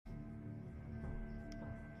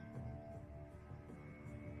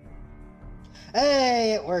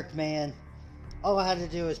Hey, it worked, man. All I had to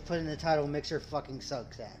do was put in the title, Mixer fucking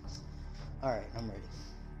sucks ass. Alright, I'm ready.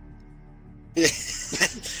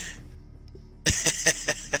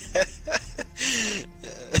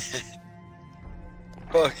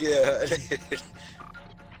 Fuck yeah.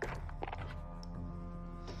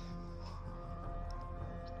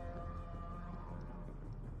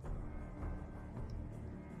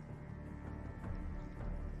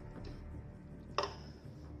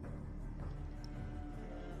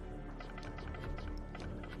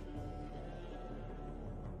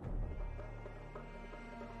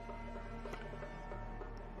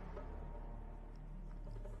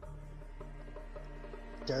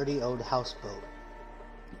 Dirty old houseboat.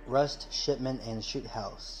 Rust, Shipment, and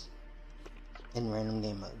Shoothouse. In random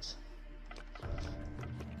game modes.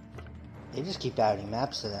 They just keep adding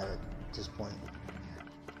maps to that at this point.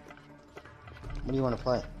 What do you want to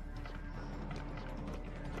play?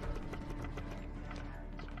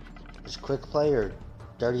 Just quick play or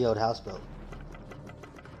dirty old houseboat?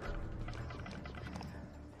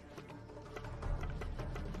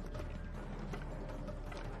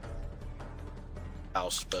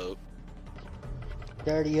 Houseboat.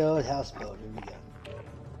 Dirty old houseboat, here we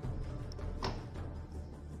go.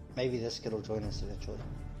 Maybe this kid will join us eventually.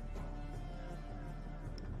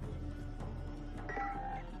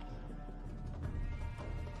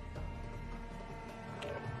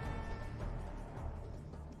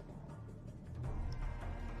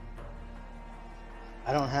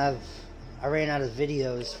 I ran out of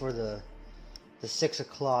videos for the 6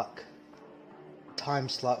 o'clock time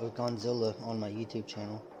slot with Gonzilla on my YouTube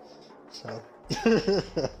channel. So,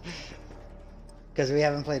 because we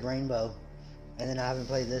haven't played Rainbow, and then I haven't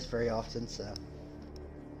played this very often, so.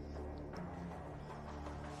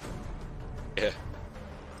 Yeah.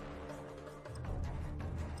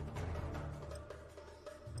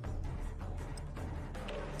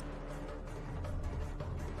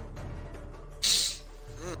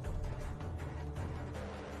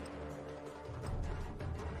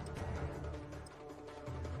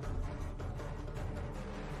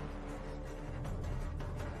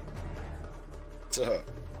 What's up?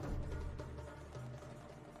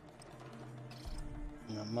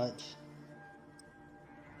 Not much.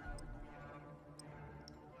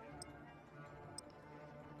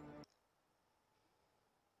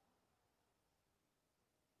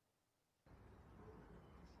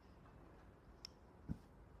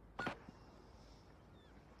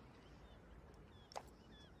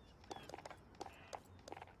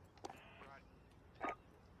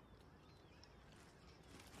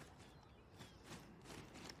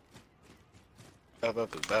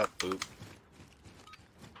 Boop.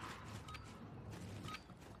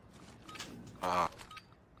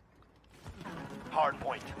 Hard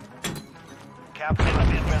point. Captain of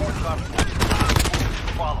the advanced platform.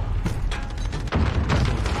 Follow.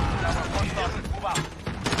 Move out.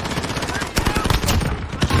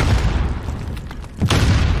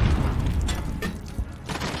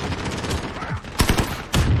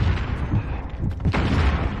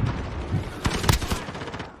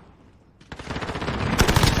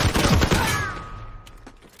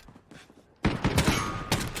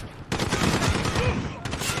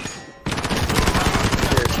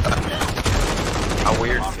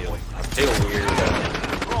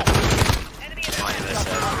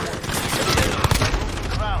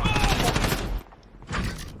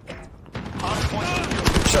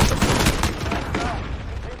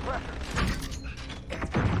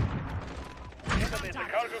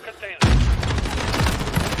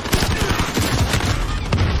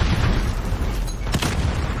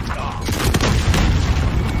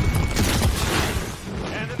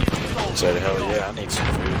 Said hell yeah, I need some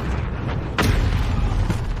food.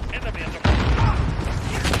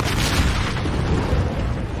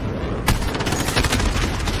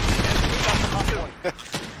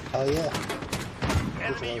 Oh yeah.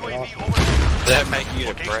 Enemy UAV Awesome. Does that make you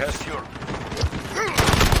depressed?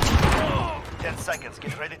 10 seconds,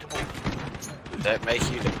 get ready to move. Does that make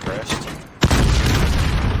you depressed?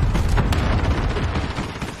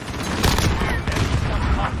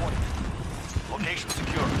 Location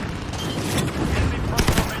secure. Enemy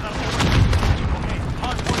personal radar over. Okay,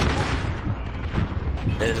 hard point.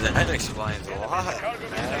 That explains a lot,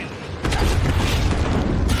 man.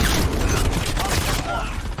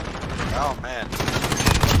 Oh man.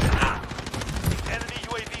 Enemy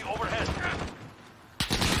UAV overhead.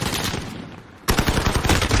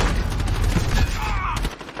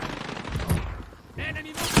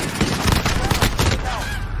 Enemy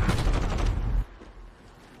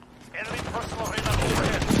personal radar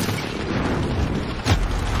overhead.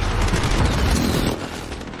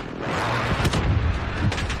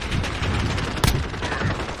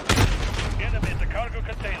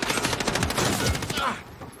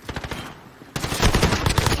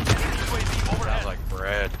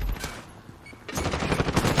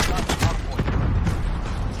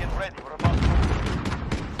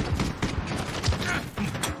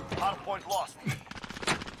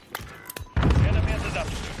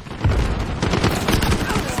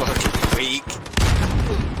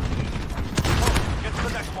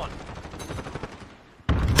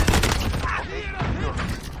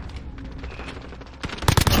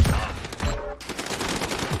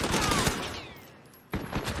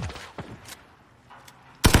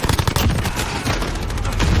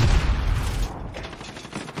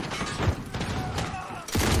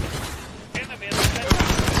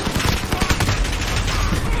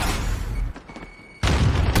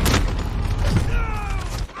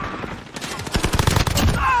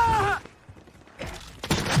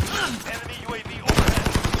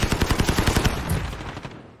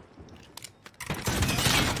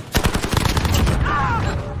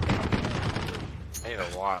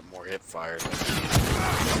 more hip fire.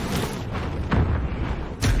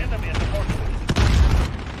 Enemy at the portal.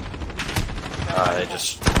 They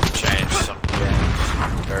just changed some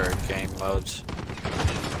games, or game modes.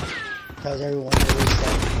 Tells everyone to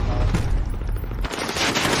reset.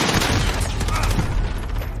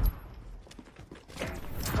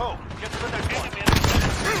 Go! Get to the next one.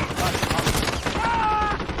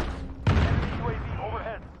 Enemy UAV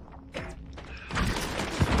overhead.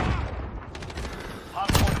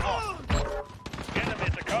 Hardpoint lost. Enemy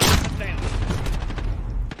at the counter container.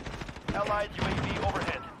 Allied UAV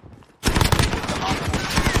overhead. The hardpoint.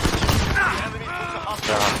 The enemy took the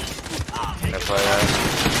hardpoint. Can I play that?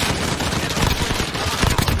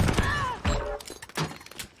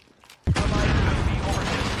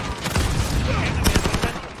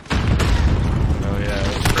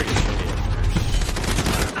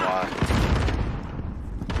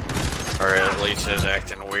 Is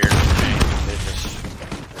acting weird to me. They just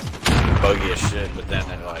buggy as shit, but then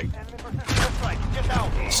it like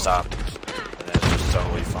stopped, and then it's just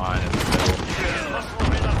totally fine in the middle.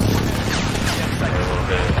 Or a little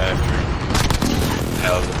bit after.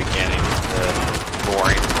 That was the beginning, the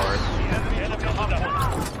boring part.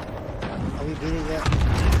 Are we beating yet?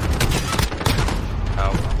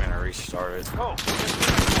 Oh, I'm gonna restart it.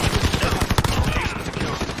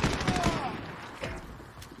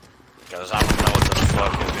 Because I don't know what the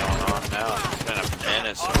fuck is going on now. It's been a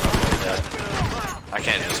minute since I played that. I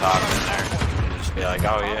can't just hop in there and just be like,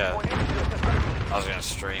 oh yeah. I was gonna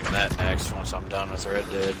stream that next once I'm done with Red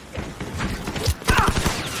Dead.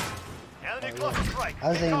 I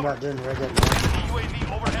was thinking about doing Red Dead.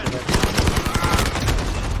 UAV overhead.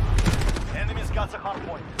 Enemy's got the hard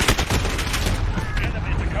point.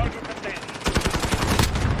 Enemy at the cargo container.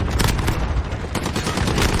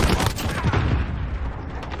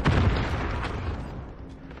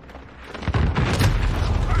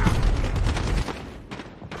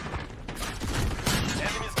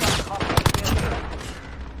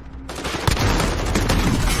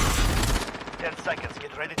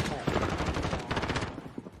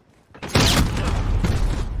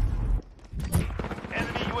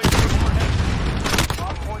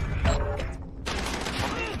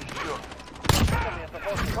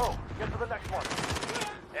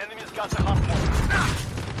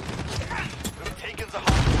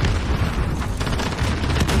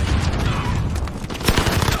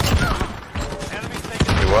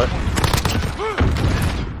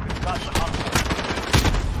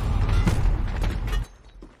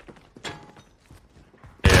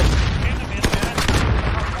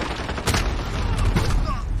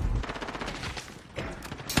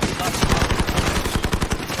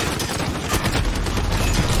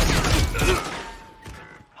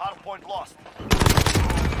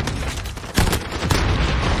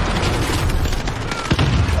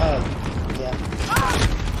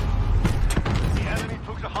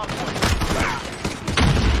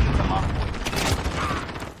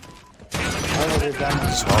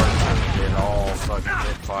 It's hard to get all fucking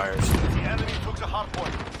hit fires. The enemy took the hard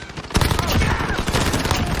point.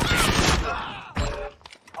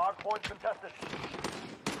 Hard point contested.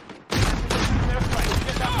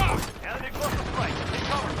 Get down. Enemy close to strike. Take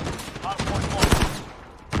cover. Hard point lost.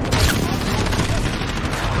 Hard point.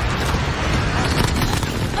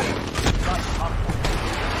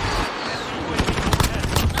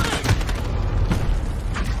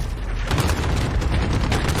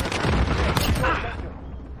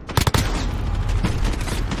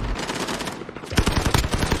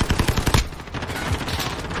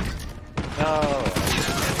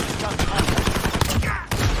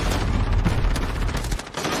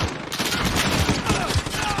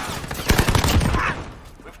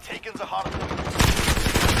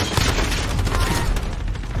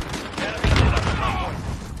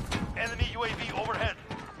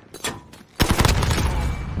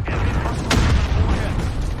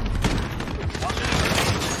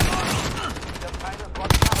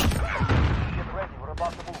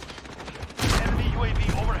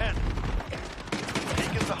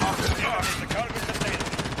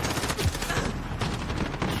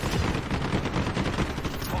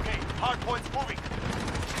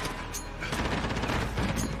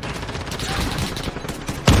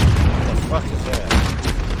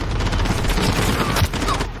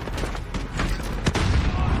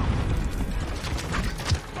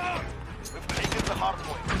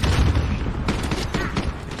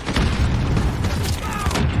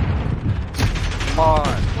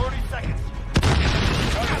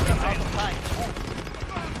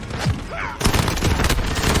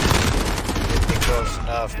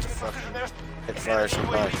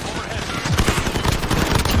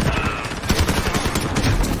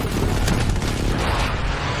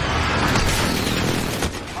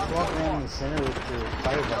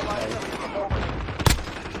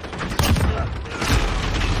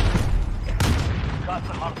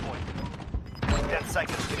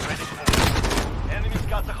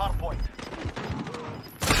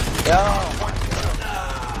 I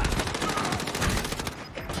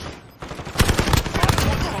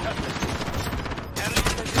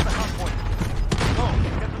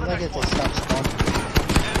guess they stopped spawning.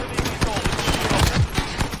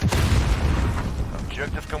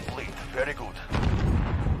 Objective complete. Very good.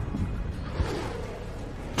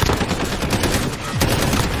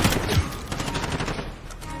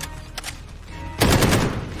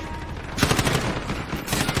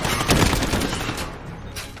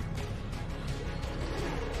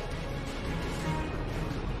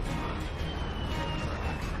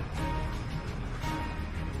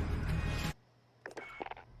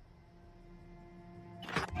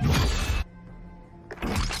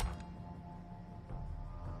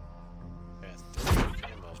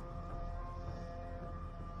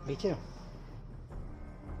 Me too.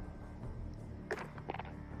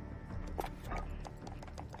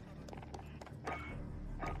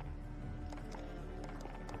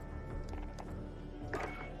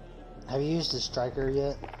 Have you used the striker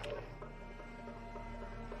yet?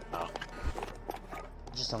 No.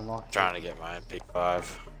 Just unlocked. Trying to get my MP5.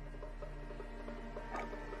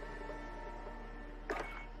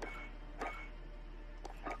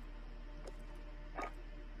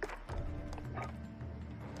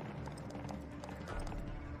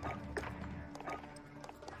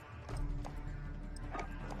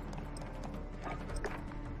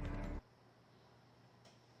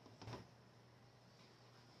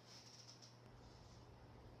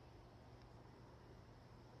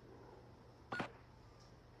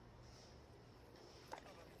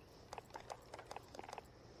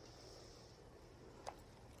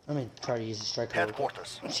 Let me try to use the striker.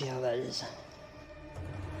 Headquarters. Let's see how that is.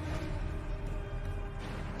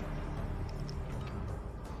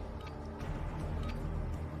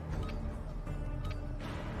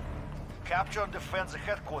 Capture and defend the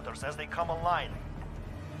headquarters as they come online.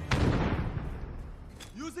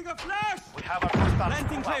 Using a flash! We have our first target.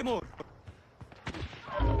 Planting Claymore!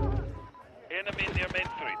 Enemy near Main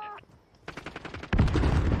Street.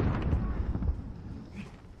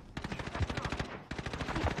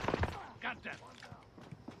 Got that one.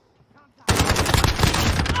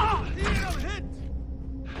 Ah! Hero hit!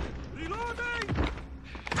 Reloading!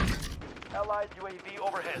 Allied UAV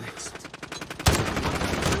overhead.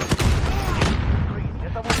 Green,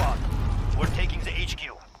 get the move on. We're taking the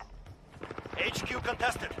HQ. HQ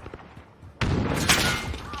contested.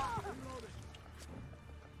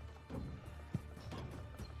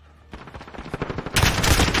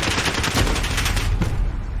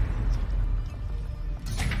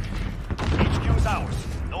 HQ is ours.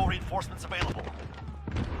 No reinforcements available.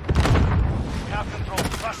 We have control.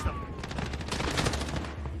 Crush them.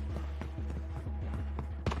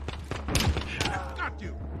 Got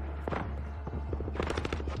you!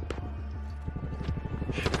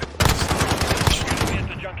 Enemy at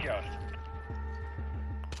the junkyard.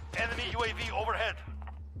 Enemy UAV overhead.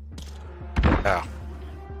 Oh.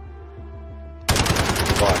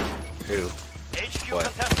 What? Who? HQ What?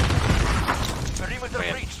 contested. Perimeter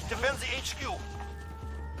Wait. breach. Defend the HQ.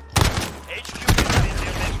 HQ is in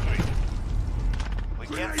their next street. We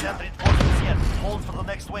can't send reinforcements yet. Hold for the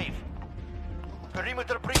next wave.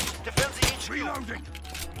 Perimeter breach. Defend the HQ. Reloading!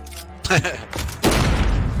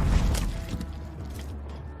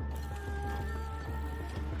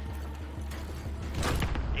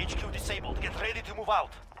 HQ disabled. Get ready to move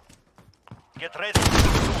out. Get ready.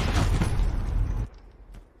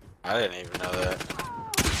 I didn't even know that.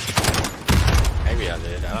 Maybe I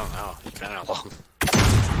did. I don't know. It's been a long.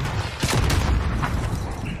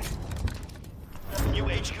 New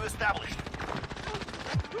HQ established.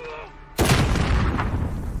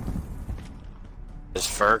 Is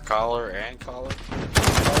fur collar and collar?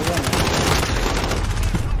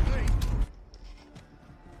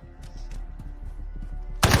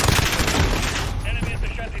 Enemy at the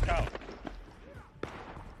shanty town.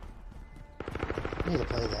 I need to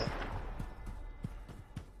play that.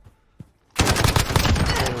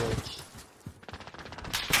 Courage.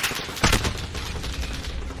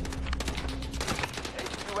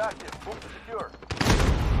 HQ active. Move to secure.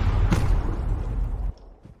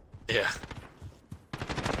 Yeah.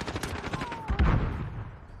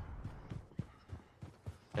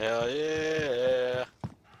 Hell yeah.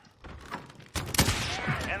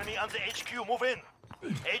 Enemy on the HQ. Move in.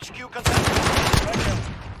 HQ contested.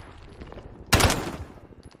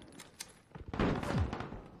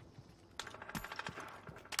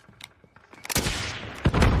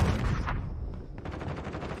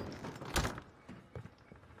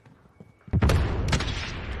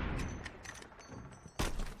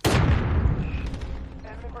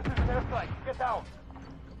 Enemy precision airstrike. Get down.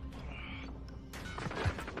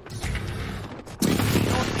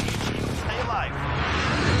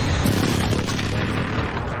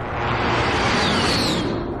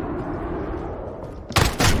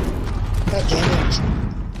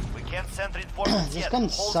 reinforcements This yet. gun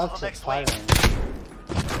Hold sucks for the at next wave. firing.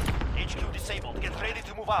 HQ disabled. Get ready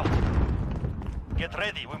to move out. Get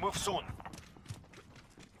ready. We move soon.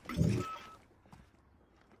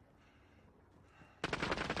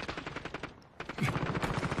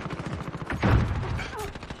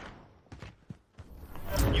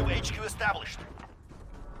 New HQ established.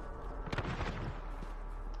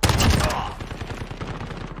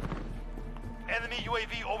 Enemy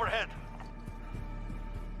UAV overhead.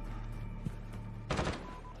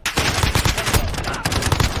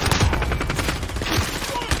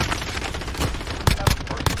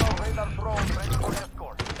 Personal radar drone ready for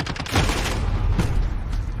escort.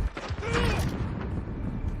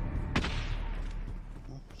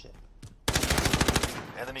 Oh, shit.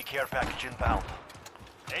 Enemy care package inbound.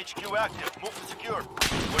 HQ active. Move to secure.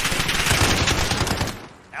 We're taking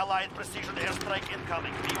Allied precision airstrike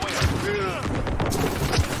incoming. Beware.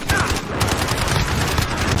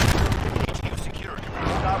 HQ secured.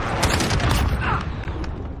 Stop.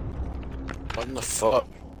 What in the fuck?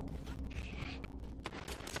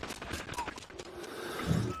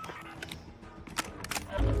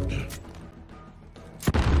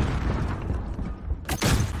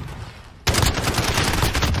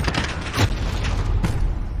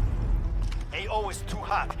 AO is too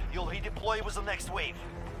hot. You'll redeploy with the next wave.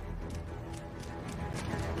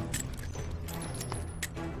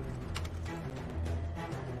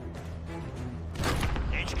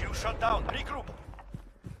 HQ shut down. Regroup.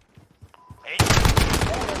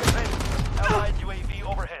 HQ ready. Allied UAV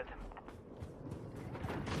overhead.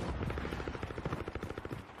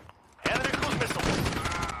 Enemy cruise missile.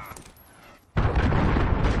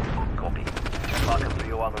 Copy. Falcon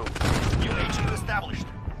 3 en route. New HQ established.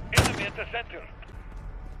 Enemy at the center.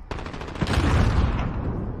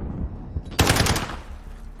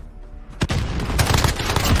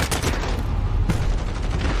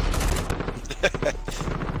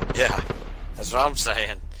 Yeah, that's what I'm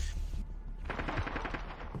saying.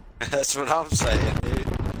 That's what I'm saying, dude.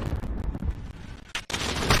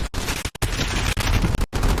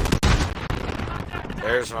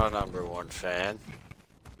 There's my #1 fan.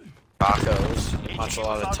 Tacos. Wants a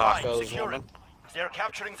lot of tacos, woman. They're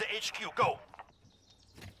capturing the HQ. Go.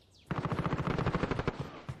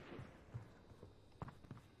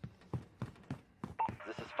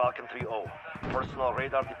 This is Falcon 3-0. Personal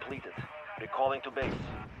radar depleted. Recalling to base.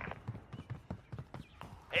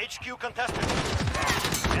 HQ contested.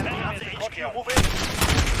 Enemy on the HQ. Move in.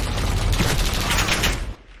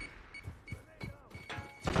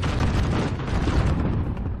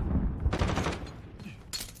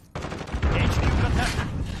 HQ contested.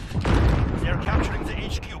 They're capturing the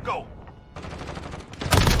HQ. Go.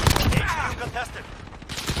 HQ contested.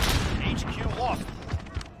 HQ lost.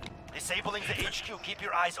 Disabling the HQ. Keep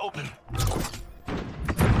your eyes open.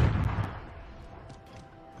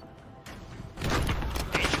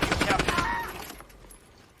 HQ captured.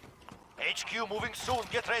 HQ moving soon.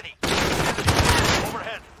 Get ready.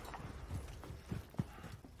 Overhead.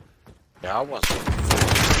 Yeah, I want some.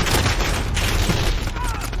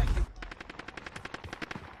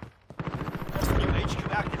 New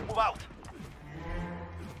HQ active. Move out.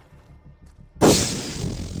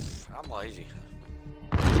 I'm lazy.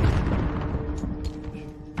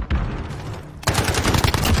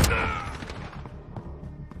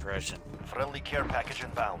 Impression. Friendly care package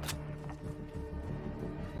inbound.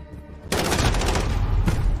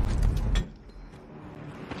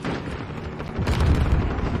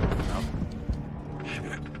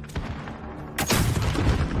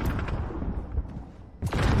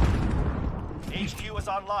 HQ is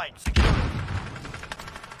online.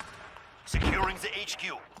 Securing the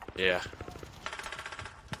HQ. Yeah.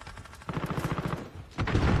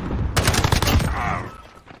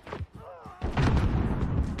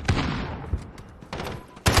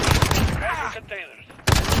 Containers.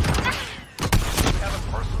 We have a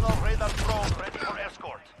personal radar drone ready for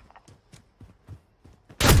escort.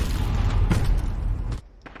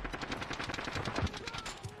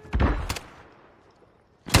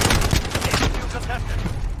 HQ contested.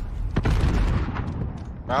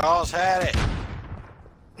 Charles had it.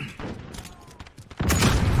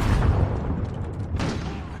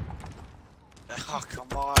 Oh,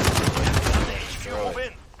 come on. HQ move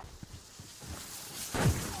in.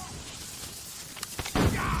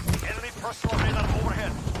 Enemy personal radar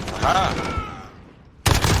overhead. Ah.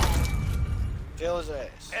 Kill his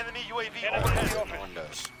ass. Enemy UAV overhead.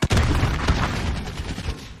 Windows.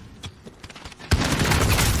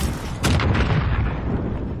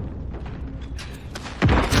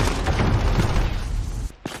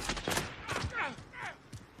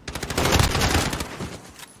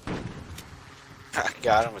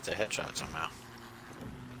 got him with the headshot somehow.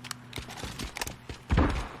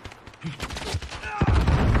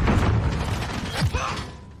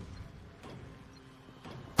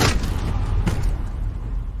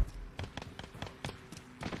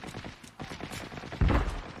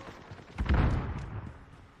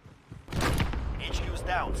 HQ's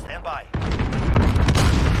down. Stand by.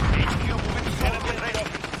 HQ moving soon. Get ready.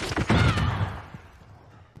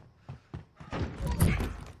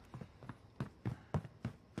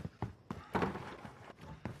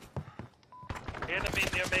 Enemy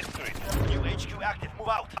near Main Street. New HQ active. Move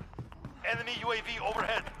out. Enemy UAV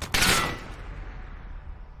overhead.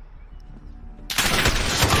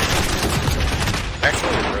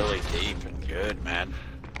 Actually, really deep and good, man.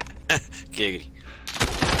 Giggity.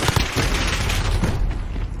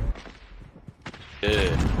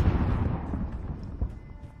 Good.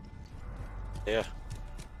 Yeah.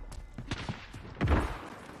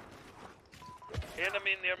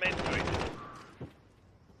 Enemy near Main Street.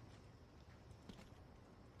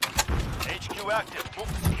 HQ active. Move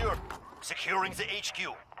to secure. Securing the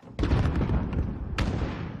HQ.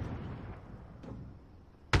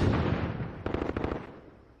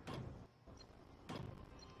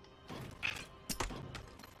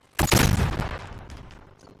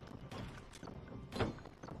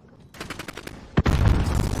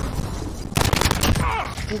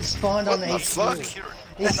 He spawned on the What the fuck? HQ.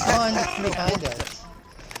 He spawned behind us.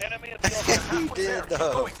 Enemy at the He did,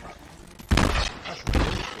 though.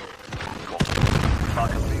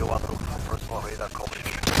 Falcon 301 first floor radar coverage.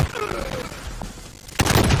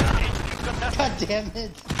 God damn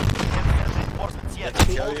it. Reinforcements yet.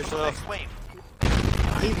 Kill yourself. Next wave.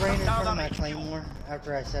 He ran in front of my claymore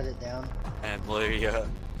after I set it down. And blew you up.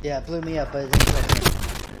 Yeah, it blew me up, but it didn't kill me.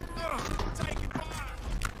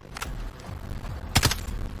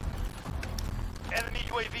 Enemy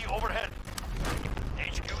UAV overhead.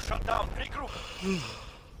 HQ shut down. Regroup.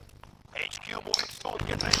 HQ moving soon.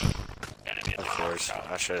 Get ready. Enemy Of course.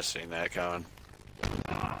 I should have seen that coming.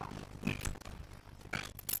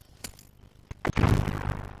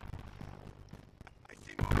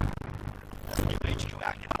 HQ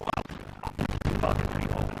active. Move out. Falcon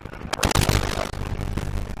 301.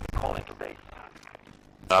 Calling to base.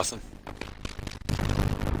 Nothing.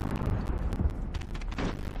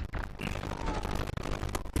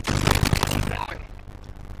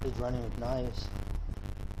 He's running with knives.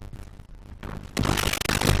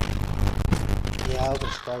 Yeah, open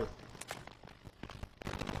start.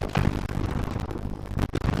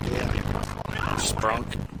 Yeah. Sprunk.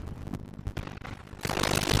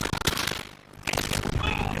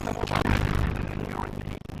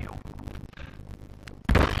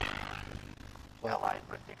 Allied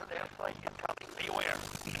precision airstrike incoming. Be aware.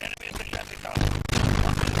 Enemy in the shanty town.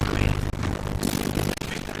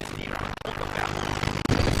 Victory is near. Hold the battle.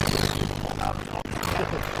 Hold out.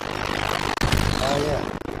 Oh yeah.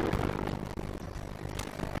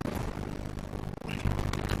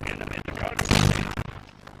 Enemy in the cargo container.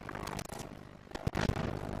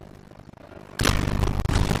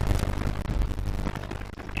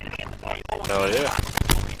 Enemy in the body. Oh, yeah.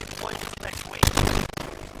 We deploy to the next wave.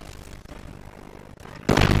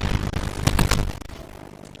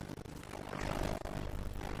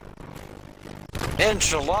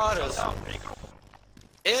 Enchiladas.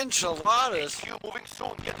 Enchiladas. HQ moving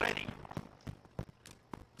soon. Get ready.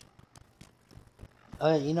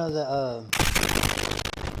 You know the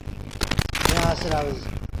you know I said I was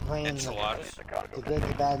playing the Enchiladas. good,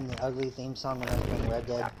 the bad, and the ugly theme song when I was playing Red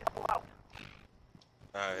Dead.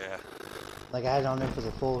 Oh, yeah. Like I had it on there for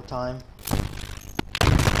the full time.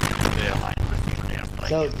 Yeah.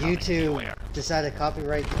 So YouTube decided to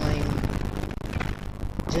copyright claim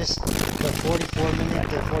just the 44 minute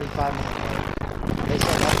to 45 minute mark. They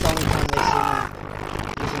said that's the only time they see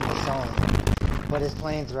me using the song, but it's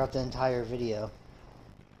playing throughout the entire video.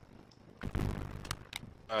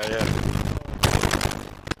 Oh, yeah.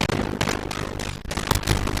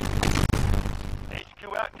 HQ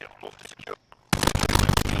active. Move to secure.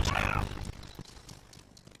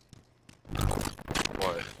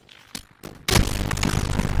 What?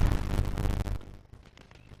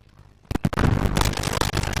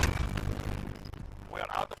 We're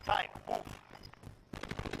out of time. Move.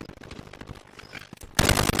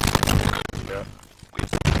 Yeah. We've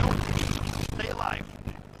secured the HQ. Stay alive.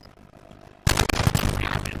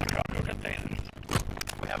 In the cargo container.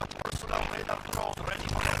 We have a personal radar drone ready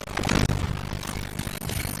for them.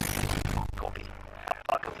 Copy.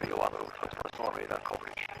 Falcon 301 route for personal radar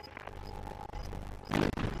coverage.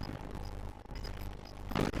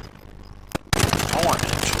 I want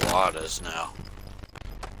enchiladas now.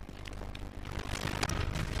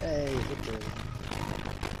 Hey, hit the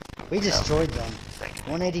We destroyed them.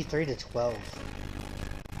 183 to 12.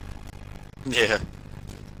 Yeah.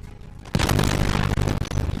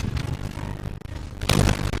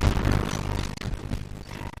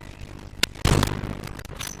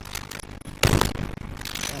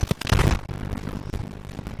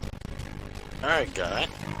 Alright, guy.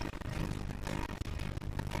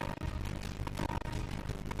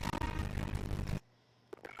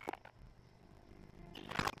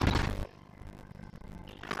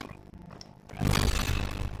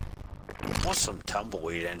 I want some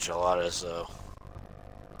tumbleweed enchiladas, though.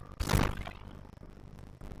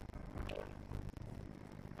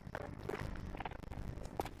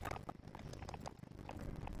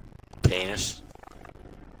 Penis.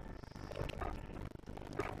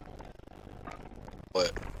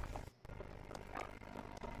 What?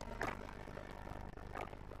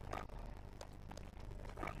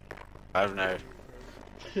 I've never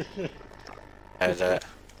had that.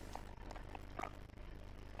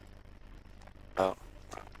 Oh.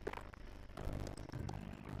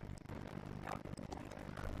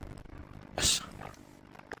 Yes.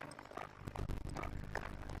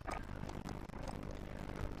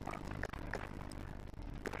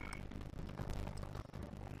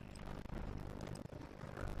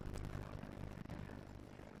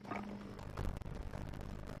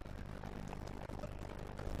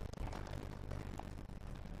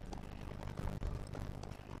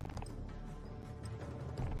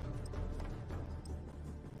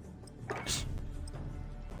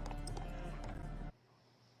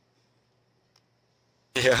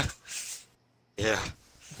 Yeah. Yeah.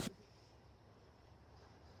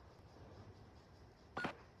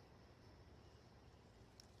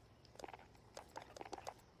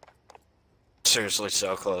 Seriously,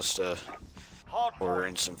 so close to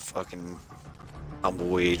ordering some fucking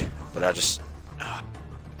tumbleweed, but I just...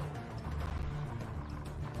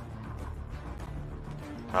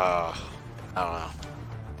 I don't know.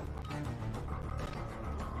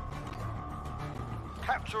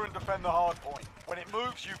 Capture and defend the hard point. When it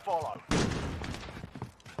moves, you follow.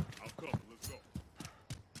 I'll come. Let's go.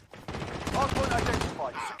 Hard point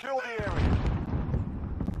identified. Secure the area.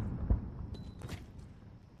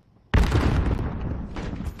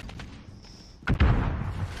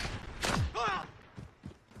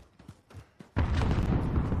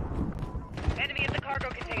 Enemy in the cargo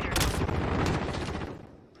container.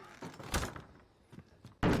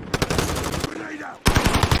 Grenade out.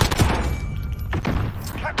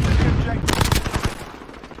 Capture the objective.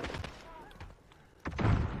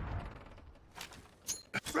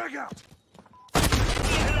 Frag out.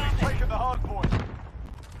 Taking the hard point.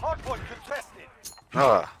 Hard point contested.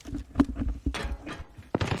 Ah.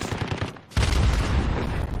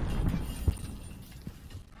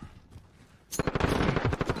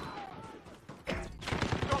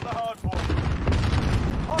 Got the hard point.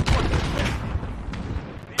 Hard point contested.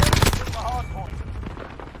 The enemy took the hard point.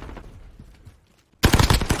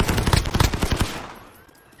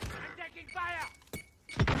 I'm taking fire.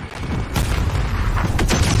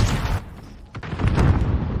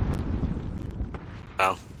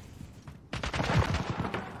 No.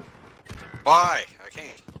 Why? I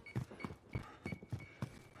can't.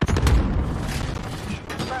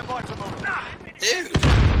 Stand by to move. Dude.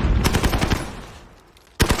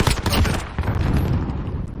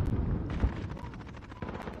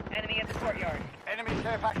 Enemy at the courtyard. Enemy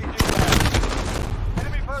care package inbound.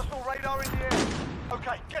 Enemy personal radar in the air.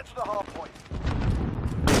 Okay, get to the hard point.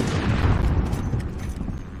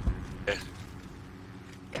 Yeah.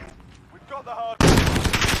 We've got the hard point.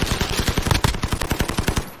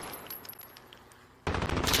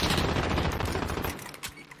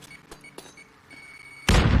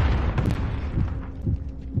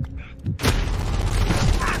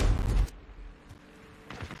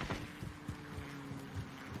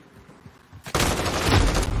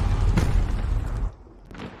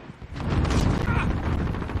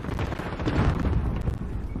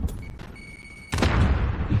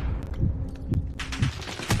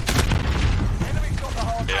 Enemy's got the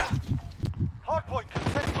hard Yeah. point. Hard point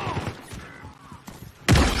contested.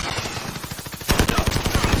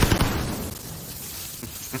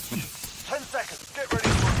 10 seconds. Get ready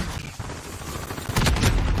for it.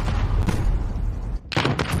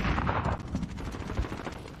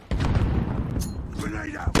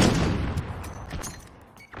 Grenade out.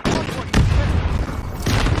 Hard point contested.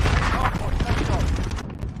 Hard point taken off.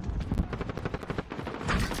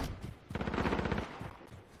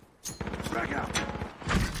 Frag out.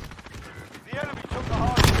 The enemy took the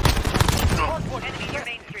hard point. Hard point Enemy contested. near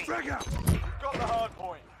Main Street. Frag out. We've got the hard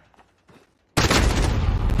point.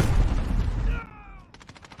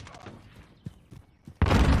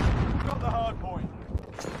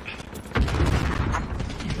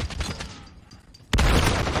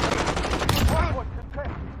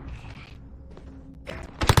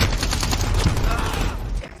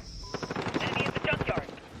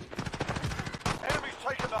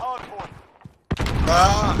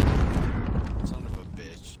 Ah! Son of a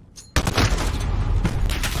bitch.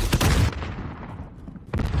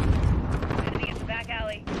 Enemy in the back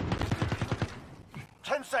alley.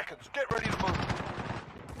 10 seconds. Get ready to move.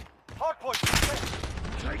 Hardpoint secured.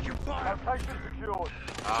 Taking fire. Location secured.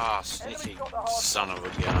 Ah, sneaky son of a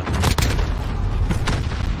gun.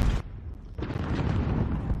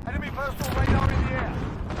 Enemy personal radar in the air.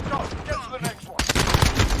 Go. Get to the next one.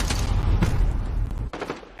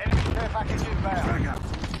 Enemy care package inbound. Frag out.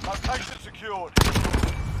 Location secured.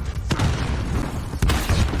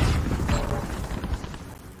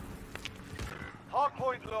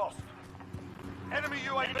 Hardpoint lost. Enemy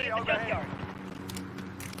UAV Enemy in the overhead. junkyard.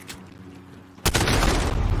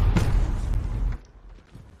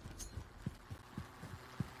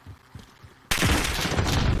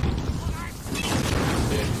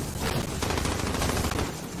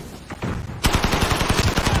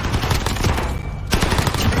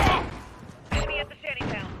 Enemy at the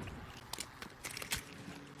shantytown.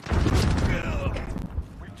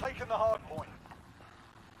 We've taken the hard point.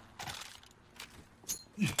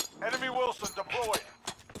 Enemy Wilson deployed.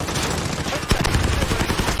 10 seconds.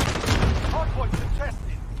 Hard point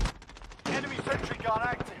contested. Enemy sentry gun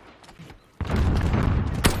active.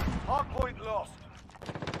 Hard point lost.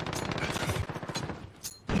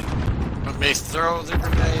 Let me throw the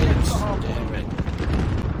grenades. Damn it.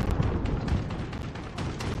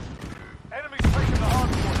 Enemy's taken the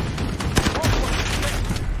hard point. Hard point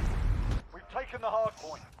contested. We've taken the hard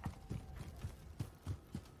point.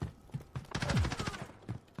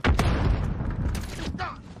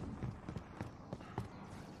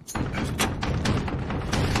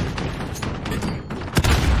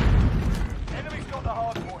 Enemy's got the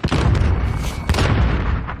hard point.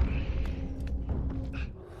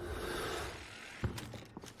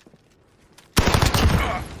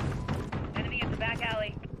 Enemy in the back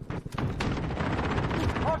alley.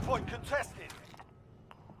 Hardpoint contested.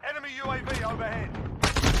 Enemy UAV overhead.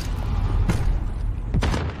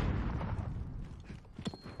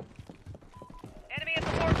 Enemy at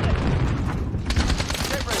the forklift.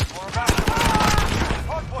 Get ready, we're about to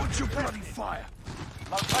Hardpoint Watch your bloody contested. fire.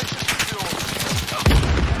 Location secured.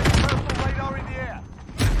 Enemy personal radar in the air.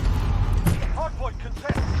 Hardpoint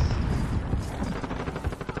contested.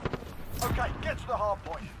 Okay, get to the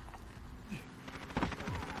hardpoint.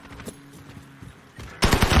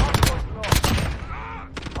 Hardpoint lost.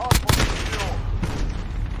 Hardpoint secure.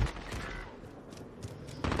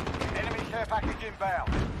 Enemy care package inbound.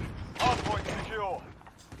 Hardpoint secure.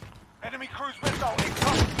 Enemy cruise missile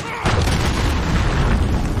incoming.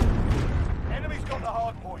 Enemy's got the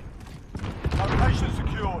hardpoint. Location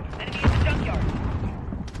secured. Enemy in the junkyard.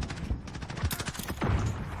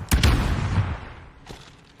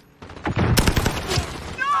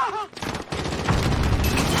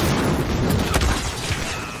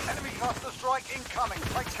 Enemy cluster strike incoming.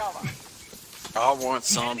 Take cover. I want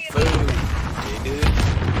some food. Dude.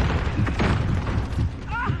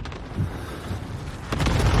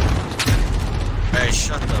 Hey,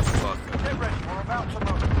 shut the fuck up. Get ready. We're about to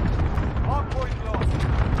move. Hardpoint lost.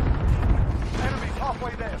 Enemy's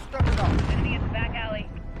halfway there. Step it up. Enemy in the back alley.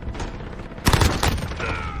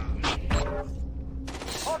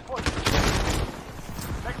 Hardpoint.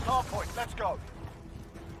 Next hardpoint. Let's go.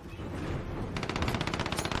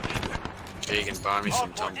 So you can buy me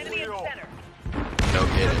some Hardpoint Enemy in tumbleweed. the center. Go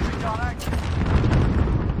get it. Sentry gun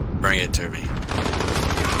active. Bring it to me.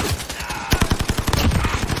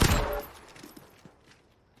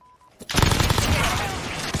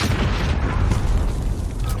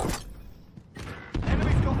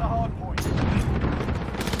 Enemy's got the hardpoint.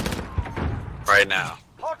 Right now.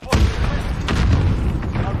 Hardpoint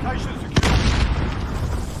contested. Location secure.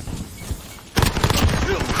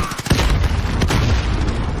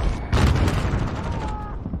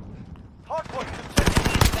 Hardpoint contested.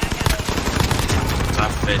 I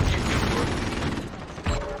bet you can work.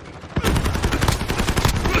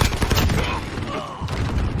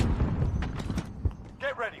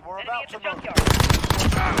 Get ready. We're Enemy about at to the move. junkyard.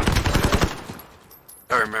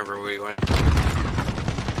 I remember we went to go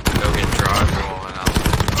get drywall and I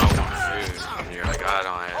want food. And you're like, I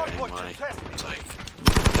don't have any Hardpoint money. contested. It's like,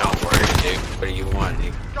 don't worry, dude. What do you want,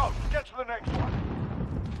 dude? Go. Get to the next one.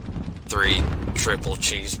 3 triple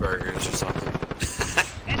cheeseburgers or something.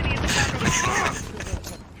 Enemy in the cargo.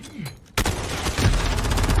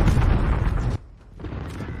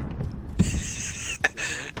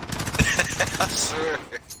 I swear.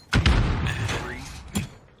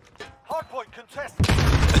 Hardpoint contested. Take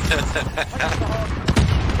the hardpoint.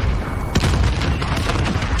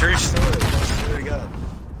 True story. I swear to God.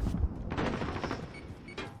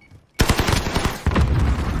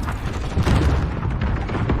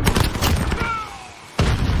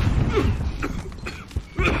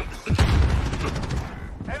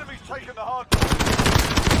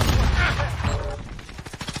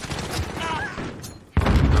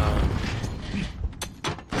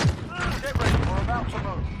 about to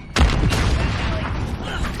move.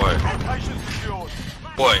 Boy. Location secured.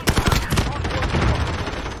 Boy.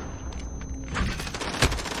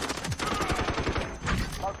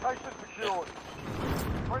 Location secured.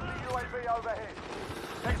 Friendly UAV overhead.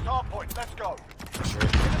 Next hard point, let's go. Enemy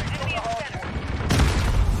in the center.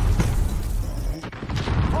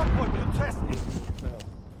 Hard point contested.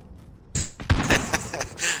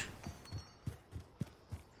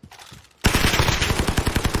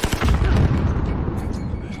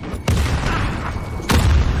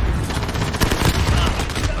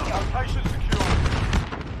 Location secured.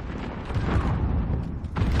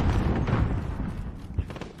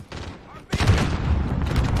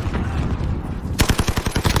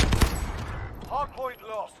 Hard point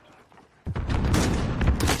lost.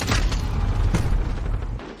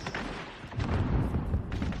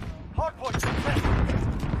 Hard point contested.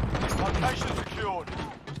 Location secured.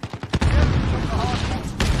 The enemy took the hard point.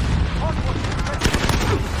 Hard point contested.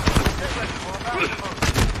 Get ready for a mountain move.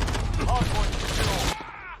 Hard point secured.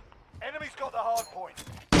 Enemy's got the hard point.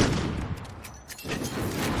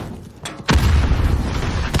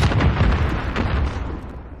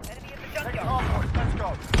 Enemy in the Next junkyard. hard point, let's go.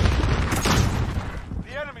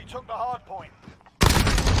 The enemy took the hard point.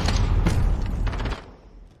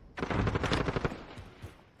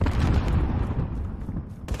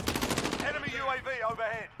 Enemy UAV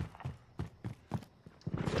overhead.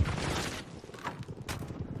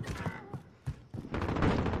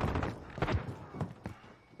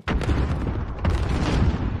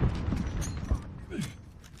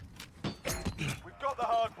 We've got the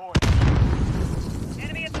hard point.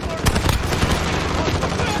 Enemy at the door.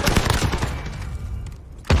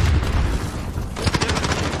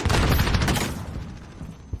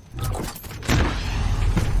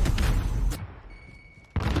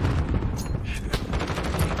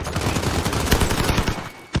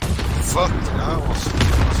 Fuck, I almost.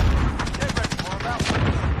 Get ready for a mountain.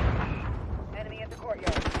 Enemy at the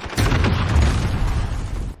courtyard.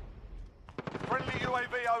 Friendly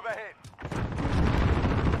UAV overhead.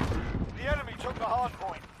 The enemy took the hard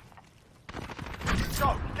point.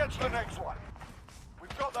 Go, get to the next one.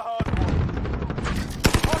 We've got the hard point.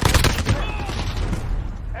 Hard point.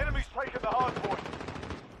 Enemy's taken the hard point.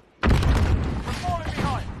 We're falling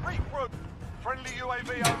behind. Regroup. Friendly UAV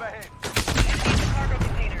overhead. Enemy in the cargo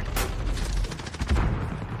containers.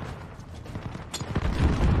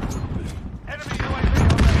 Enemy UAV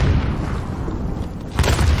overhead.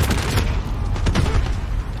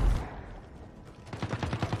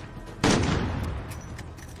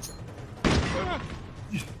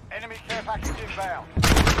 Enemy care package inbound.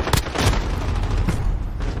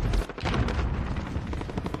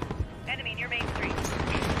 Enemy near Main Street.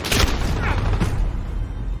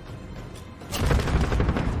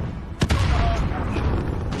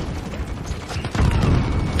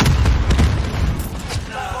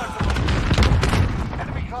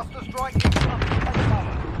 Enemy cluster strike incoming. Take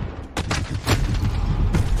cover.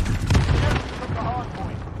 The enemy took the hard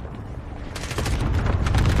point.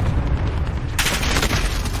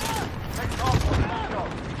 Next hard point, let's go.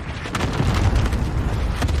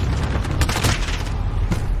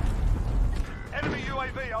 Enemy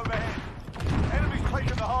UAV overhead. Enemy's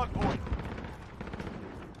taken the hard point.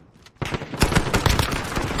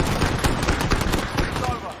 It's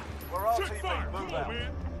over. We're RTV. Move out.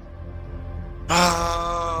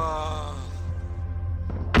 Ah.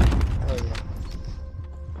 Oh yeah.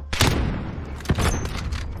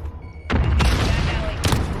 Back alley.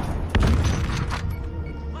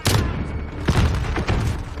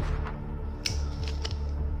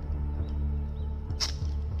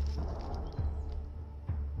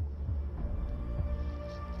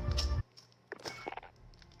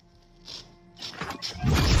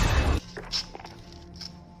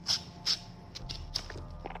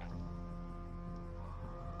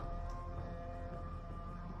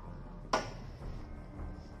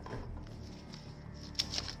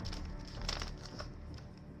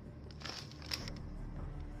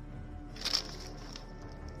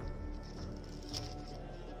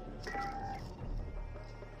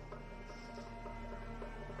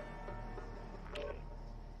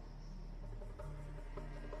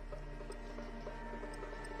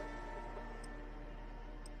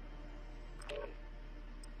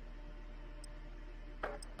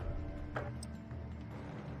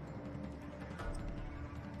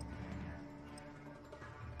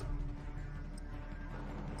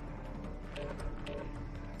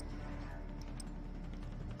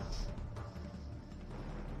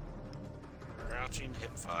 Crouching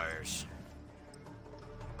hip fires.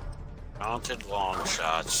 Mounted long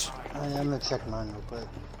shots. I'm gonna check mine real quick.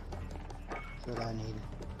 That's what I need.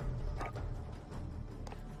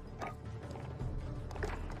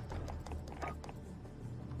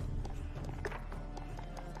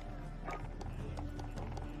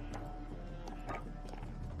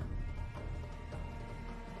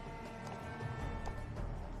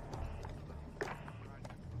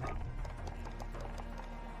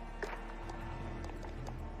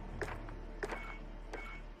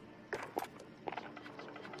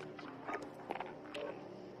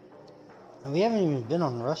 And we haven't even been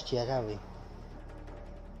on Rust yet, have we?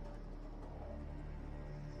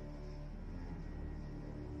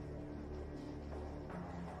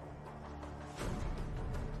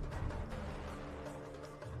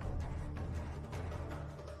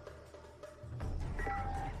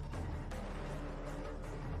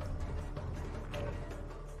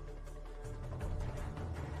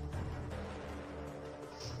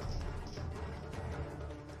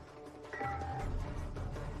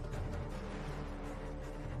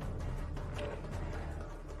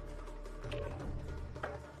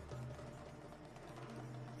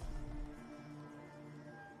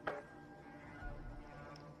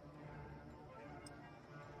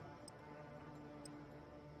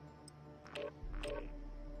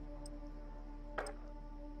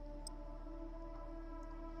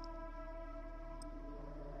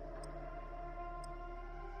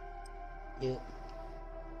 Yep.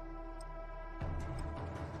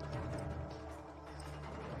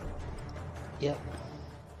 Yep.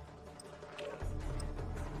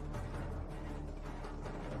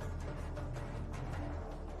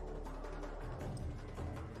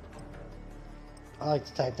 I like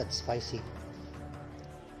to type that spicy.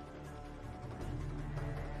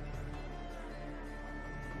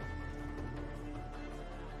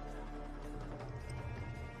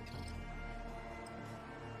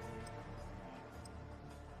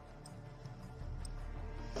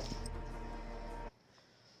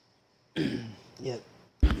 Yep.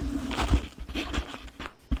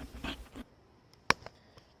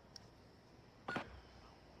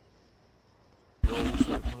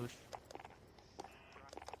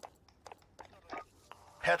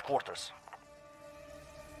 Headquarters.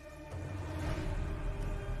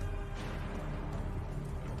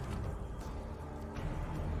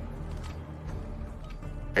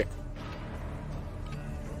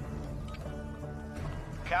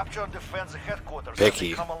 Capture and defend the headquarters as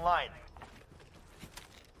they come online.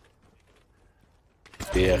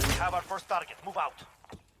 Yeah. We have our first target. Move out.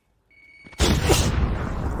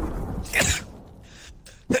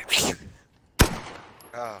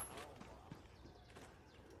 Oh.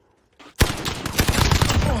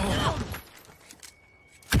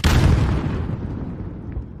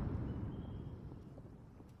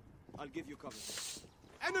 I'll give you cover.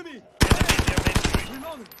 Enemy!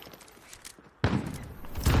 Enemy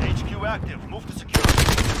HQ active. Move to secure.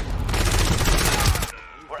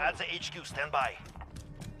 We're at the HQ. Stand by.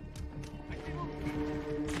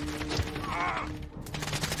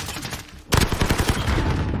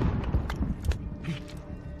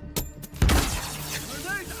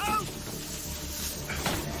 Grenade out!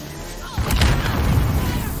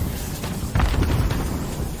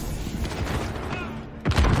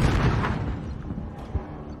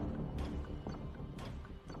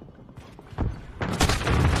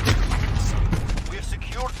 We have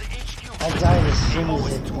secured the HQ. I died as soon Ammo as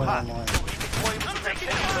is it too went hot. online. Deployment will take the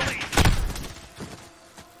lead.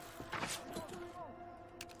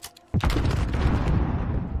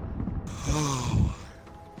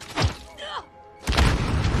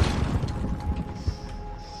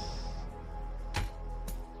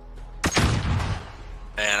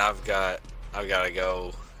 Man, I've got to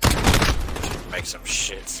go make some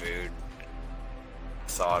shit food.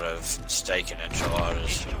 Thought of steak and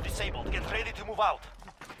enchiladas. HQ disabled. Get ready to move out.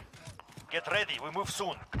 Get ready. We move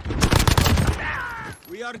soon.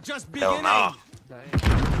 We are just Hell beginning! no.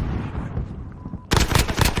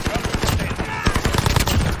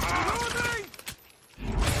 Reloading!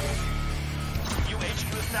 New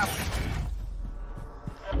HQ established.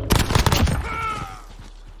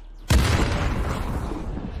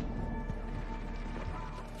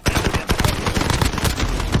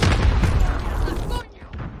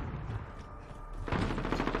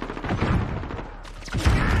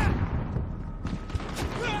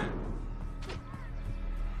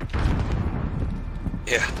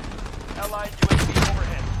 Yeah. Allied UAV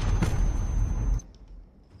overhead.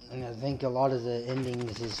 And I think a lot of the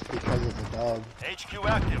endings is because of the dog. HQ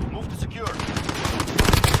active. Move to secure.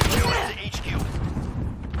 Secure the HQ.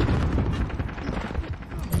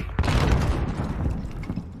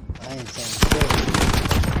 I ain't saying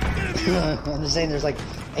shit. I'm just saying there's like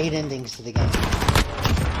 8 endings to the game.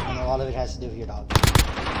 And a lot of it has to do with your dog.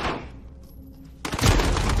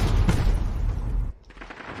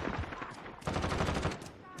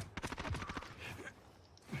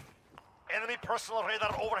 Enemy personal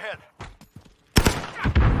radar overhead.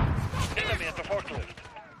 Enemy at the forklift.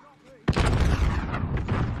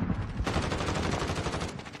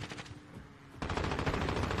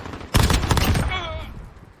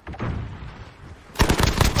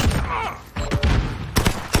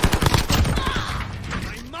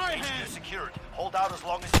 In my HQ hands! secure. secured. Hold out as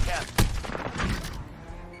long as you can.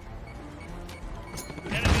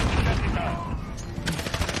 Enemy in the shanty town.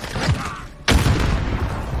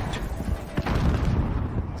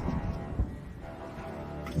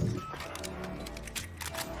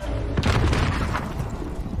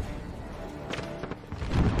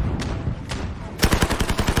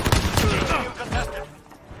 HQ contested.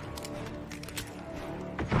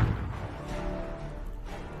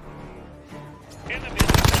 Enemy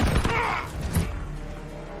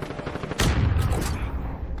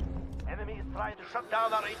Enemy is trying to shut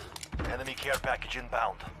down our enemy care package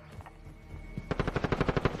inbound.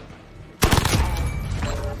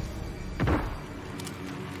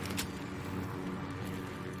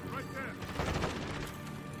 Right there.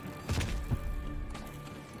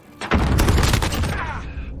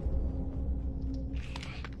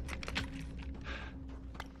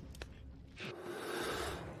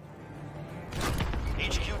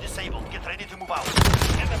 HQ disabled. Get ready to move out.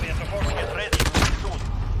 Enemy at the forklift. Get ready. Soon.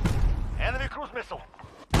 Enemy cruise missile.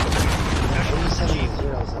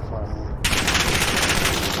 87-0 so far, man.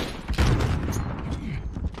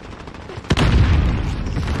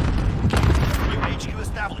 New HQ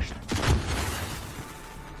established.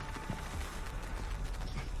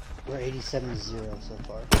 We're 87-0 so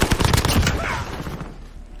far.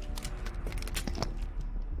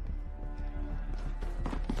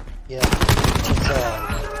 Yeah,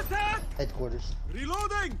 it's headquarters.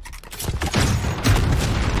 Reloading!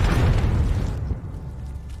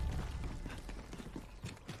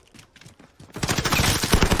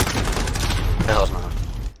 Hell no.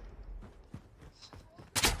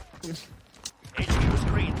 HQ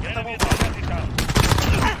screen. Get the Enemy in move the out. shanty town.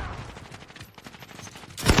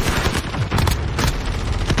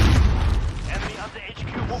 Enemy under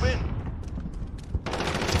HQ. Move in.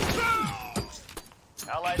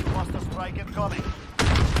 Allied cluster strike incoming.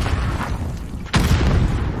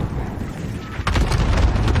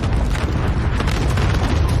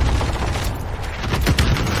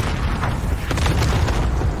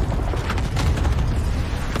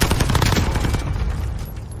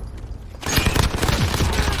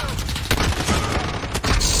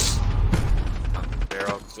 They're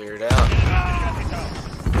all cleared out.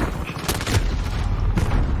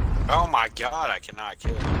 Oh my god, I cannot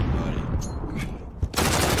kill anybody.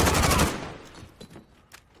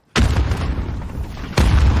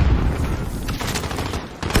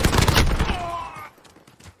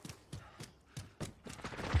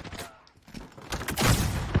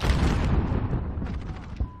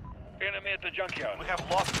 Enemy at the junkyard. We have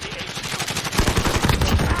lost the HQ.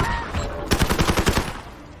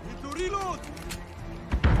 Need to reload!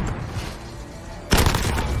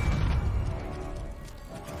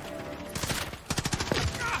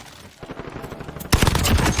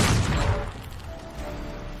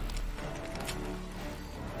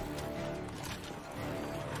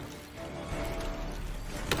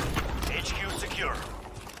 HQ secure.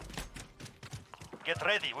 Get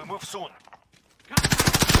ready. We move soon.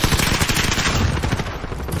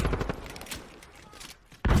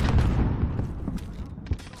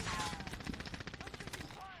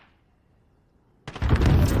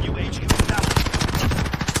 New HQ established.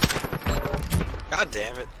 God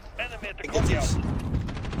damn it. Enemy at the Get these. courtyard.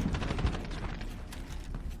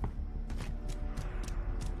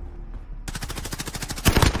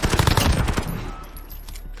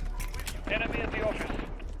 Enemy at the office.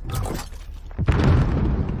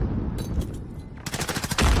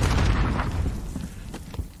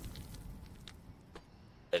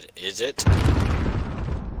 Is it? HQ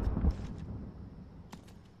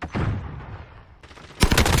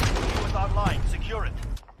is online. Secure it.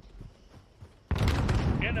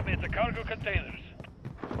 Enemy at the cargo containers.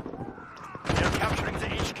 They're capturing the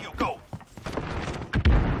HQ. Go.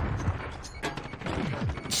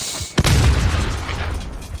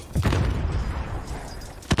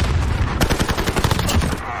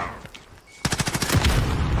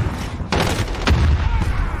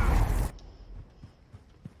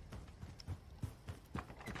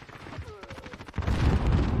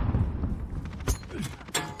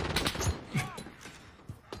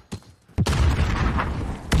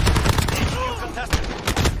 HQ contested.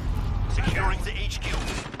 Securing the HQ.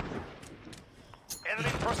 Enemy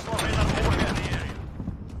personal radar overhead in the area.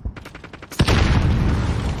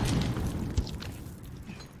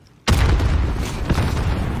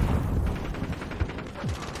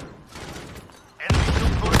 Enemy still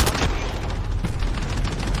going on the field.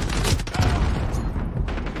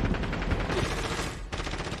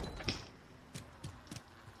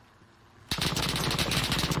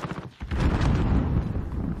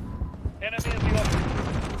 Enemy at the office.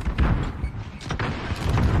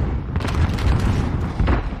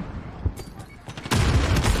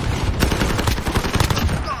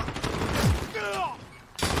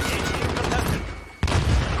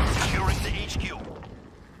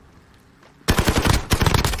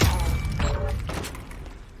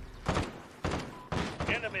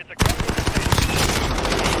 Enemy at the cargo containers.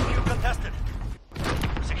 HQ contested.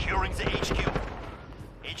 Securing the HQ.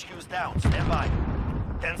 HQ is down. Stand by.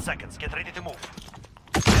 10 seconds. Get ready to move.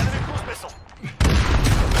 Enemy cruise missile.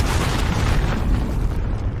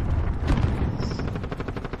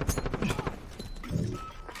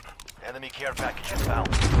 Enemy care package inbound.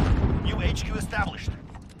 New HQ established.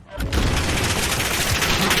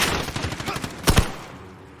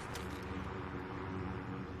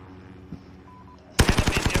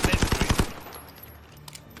 Enemy near Main Street.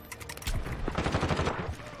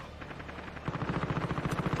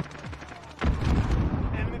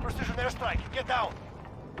 Enemy precision airstrike. Get down.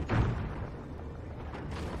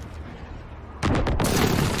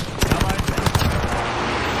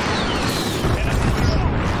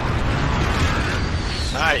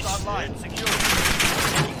 Allied Nice. online. Secure.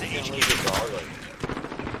 The HQ.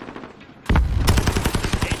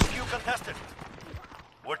 HQ contested.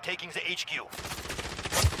 We're taking the HQ.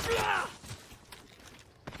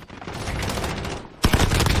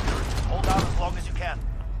 Hold out as long as you can.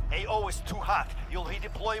 AO is too hot. You'll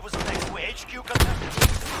redeploy with the next way. HQ contested.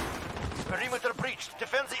 Perimeter breached.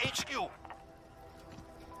 Defend the HQ.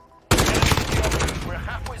 We're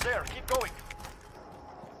halfway there. Keep going.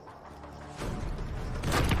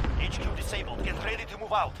 HQ disabled. Get ready to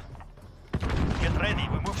move out. Get ready.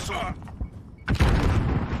 We move soon.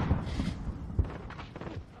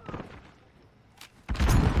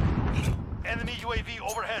 Enemy UAV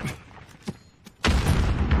overhead.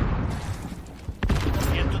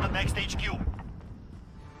 Get to the next HQ.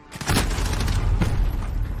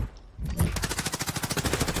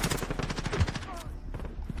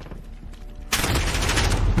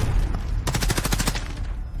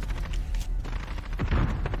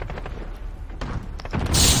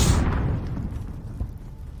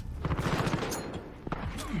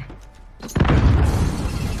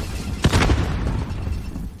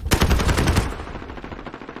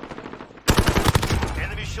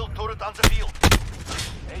 Enemy shield turret on the field.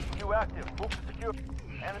 HQ active. Move to secure.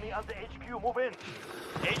 Enemy on the HQ. Move in.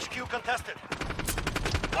 HQ contested.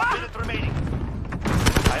 1 minute remaining.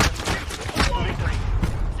 Silence. Victory.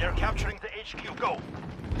 They're capturing the HQ. Go.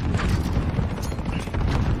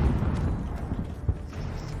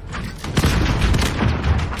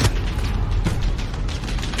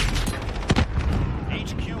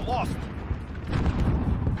 HQ lost.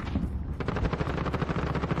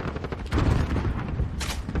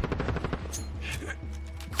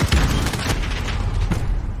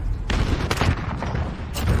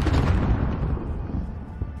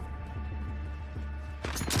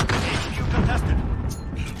 HQ contested.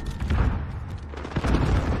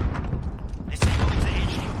 Disabling the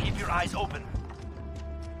HQ. Keep your eyes open.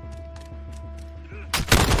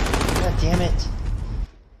 God damn it.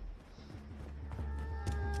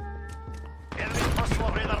 Enemy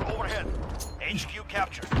personal radar overhead. HQ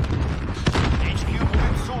captured. HQ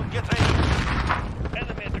moving soon. Get ready.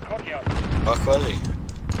 Enemy at the courtyard. Fuck was he?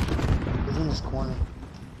 He's in this corner.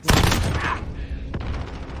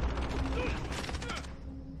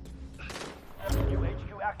 New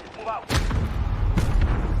HQ active. Move out.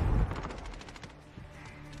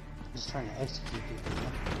 Just trying to execute people.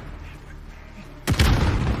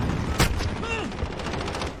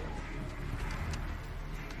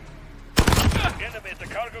 Enemy at the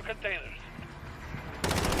cargo containers.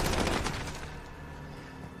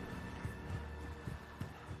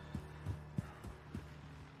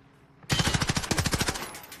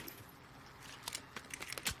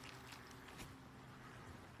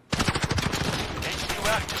 HQ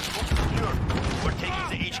active. Move secure. We're taking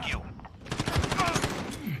the HQ.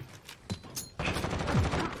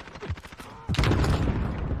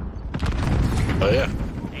 Oh yeah.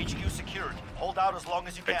 HQ secured. Hold out as long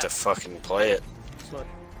as you Like can. to fucking play it.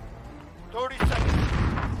 30 seconds.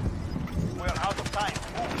 We're out of time.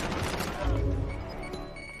 Move.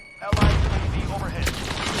 Allied UAV overhead.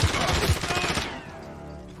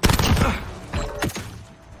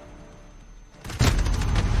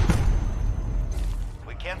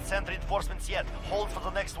 We can't send reinforcements yet. Hold for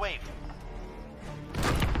the next wave.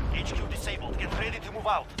 HQ disabled. Get ready to move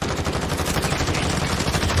out.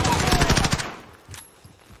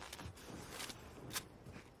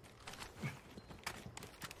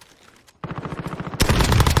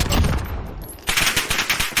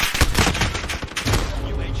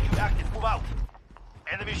 New HQ active. Move out.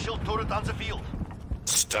 Enemy shield turret on the field.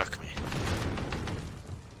 Stuck me.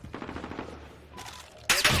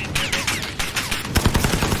 Enemy near Main Street.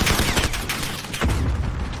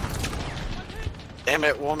 Damn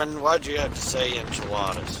it, woman. Why'd you have to say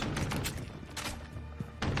enchiladas?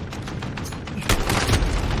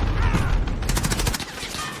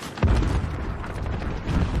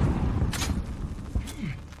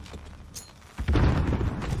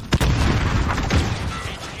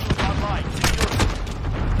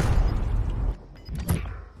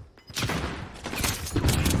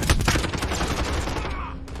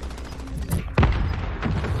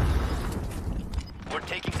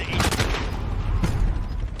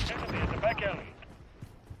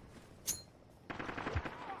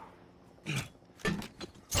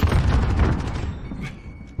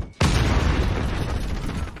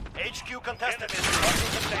 contested. Enemy at the cargo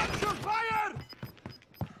containers. Shoot fire!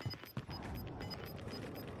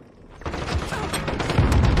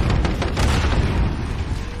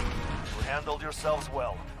 You handled yourselves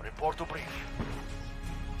well. Report to brief.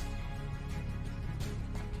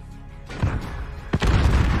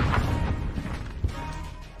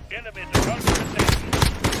 Enemy at the cargo containers.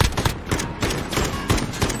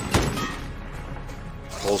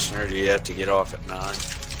 Holsner, do you have to get off at 9?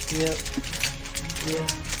 Yep. Yeah.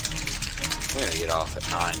 We're gonna get off at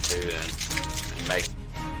 9 too then. And make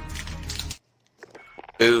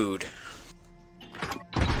food.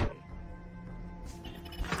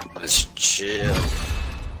 Let's chill.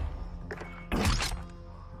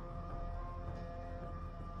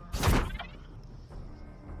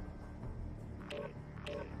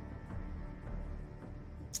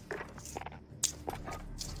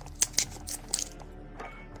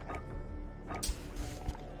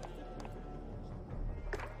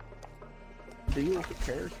 Deal with the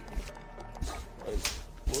cares. Like,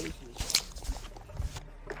 what is this?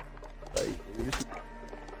 Like, we just...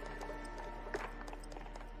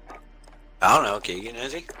 I don't know, Keegan,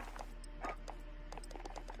 is he?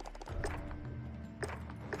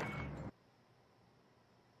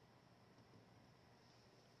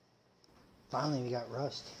 Finally, we got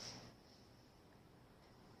Rust.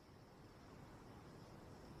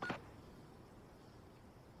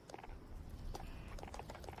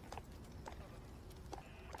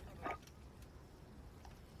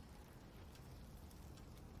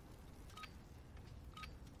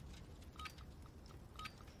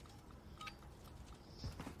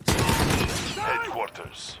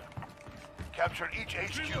 Headquarters. Capture each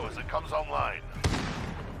HQ as it comes online.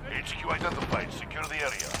 HQ identified. Secure the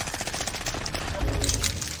area.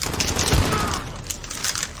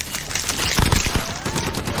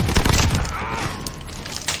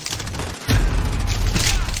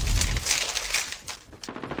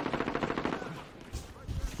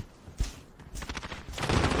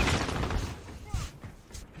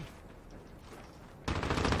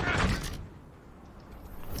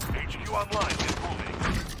 HQ online. Get moving.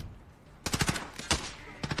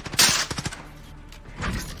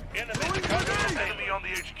 Enemy at the cargo Enemy containers. on the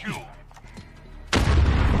HQ.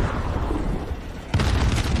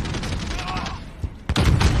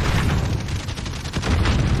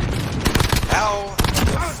 How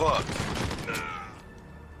the fuck?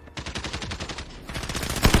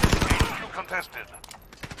 HQ contested.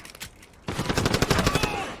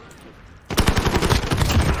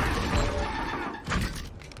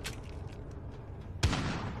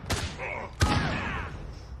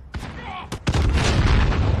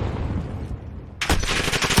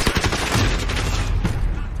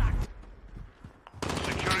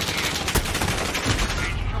 Security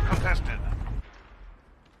HQ contested.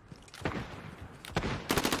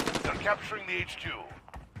 They're capturing the HQ.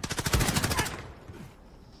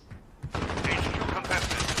 HQ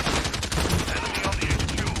contested. Enemy on the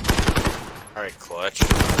HQ. Alright, Clutch.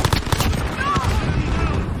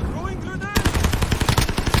 Throwing grenade!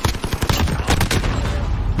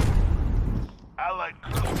 Allied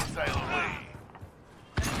cruise missile away.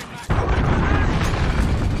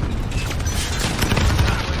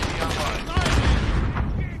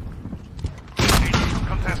 HQ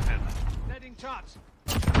contested. Setting shots.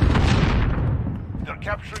 They're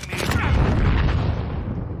capturing the HQ.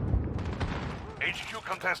 HQ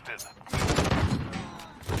contested.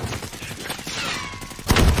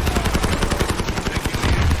 Taking the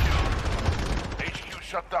HQ. HQ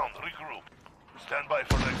shut down. Regroup. Stand by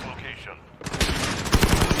for next location.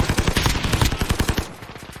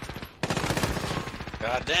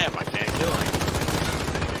 God damn, I can't kill him.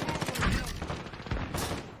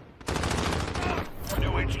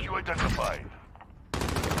 New HQ identified.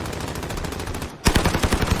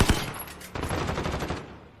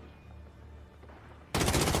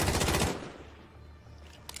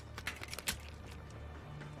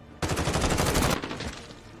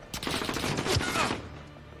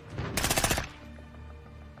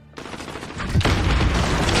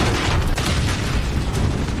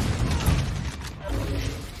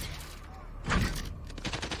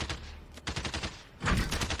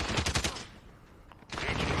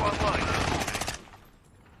 HQ online.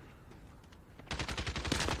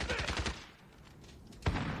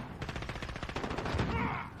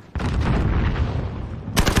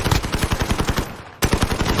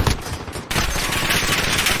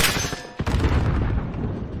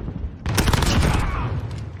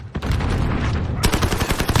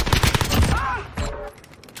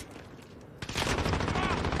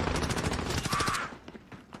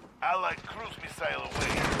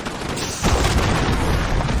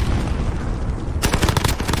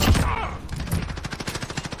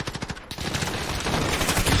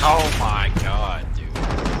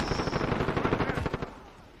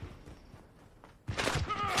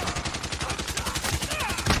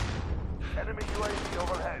 Enemy UAV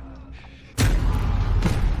overhead.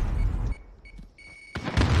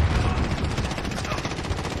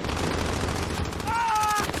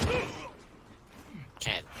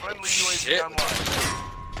 Can't. Friendly Shit. UAV online.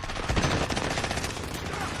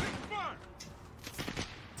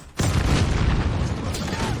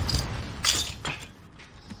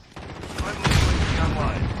 Friendly UAV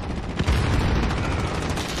online.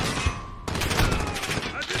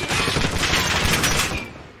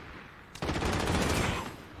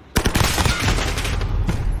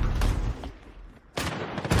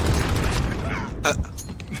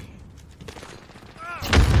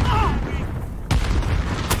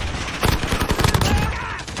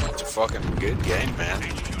 It's a fucking good game, man.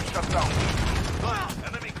 HQ shut down.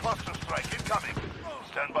 Enemy cluster strike incoming.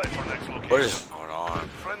 Stand by for next location. What is going on?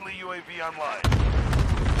 Friendly UAV online.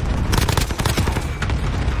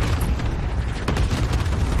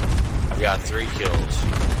 I've got 3 kills.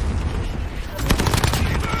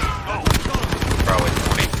 Probably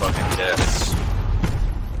 20 fucking deaths.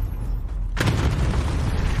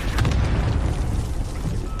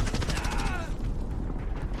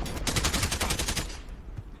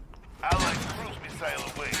 Allied cruise missile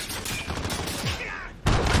away.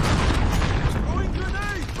 Throwing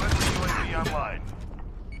grenade! Friendly UAV online.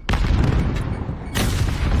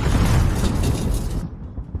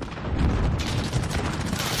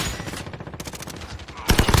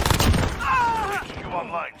 HQ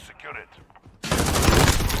online, secure it.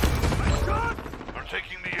 We're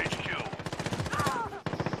taking the HQ.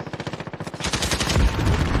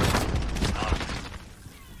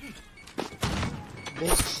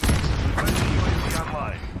 Bitch. Friendly UAV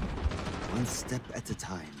online. One step at a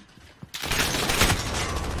time.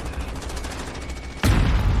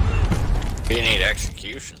 You need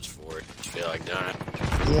executions for it. I feel like doing it.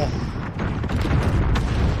 Yeah.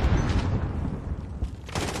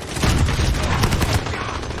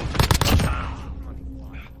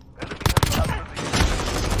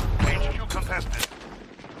 HQ contested.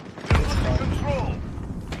 We're losing control.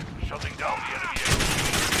 Shutting down the enemy HQ.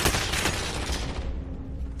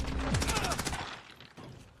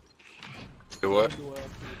 Do what?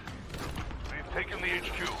 We've taken the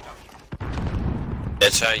HQ.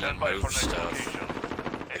 That's how you Stand by move for next stuff. location.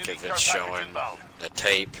 Like Enemy if care it's package showing inbound. the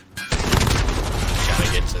tape, gotta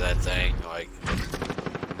get to that thing. Like,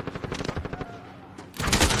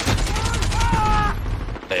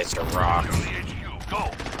 say it's a rock. Secure the HQ. Go.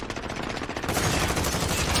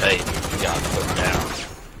 Tape, you gotta put down.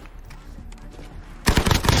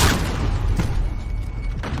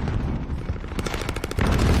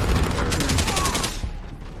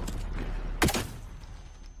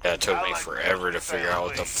 Yeah, it took me forever to figure out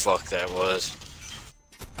what the fuck that was.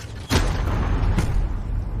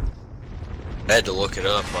 I had to look it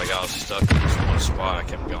up, like I was stuck in this one spot. I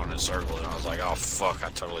kept going in circles and I was like, oh fuck, I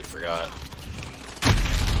totally forgot.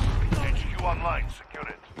 HQ online. Secure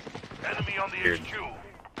it. Enemy on the Weird. HQ.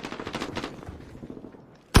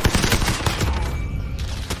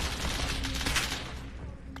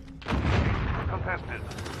 Contested.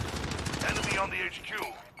 Enemy on the HQ.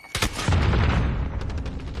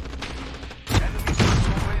 Enemy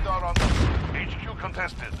visual radar on the HQ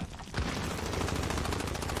contested.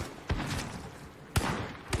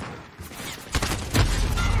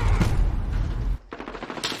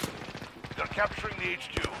 They're capturing the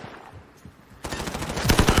HQ.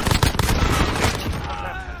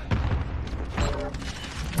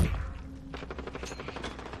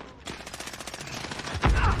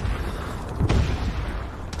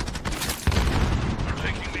 We're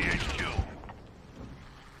taking the HQ.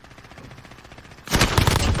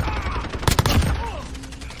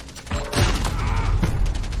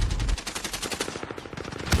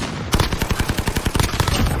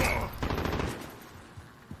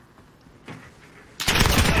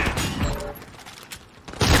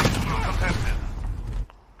 Contested.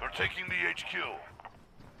 We're taking the HQ.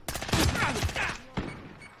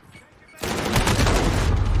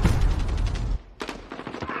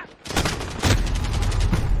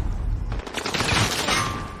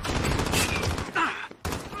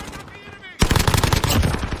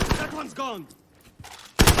 That one's gone!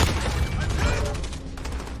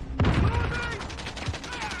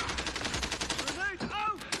 Grenade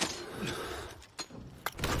out!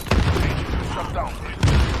 HQ shut down.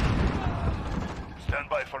 Stand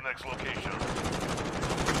by for next location.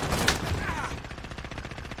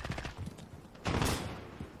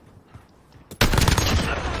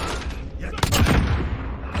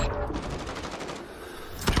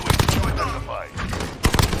 New HQ identified.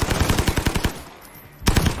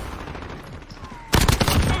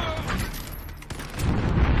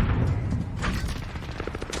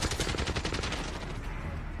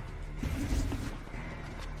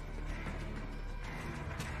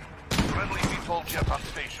 battle jet on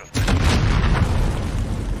station.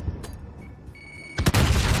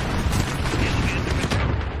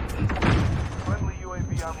 Friendly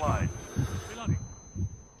UAV online. Reloading.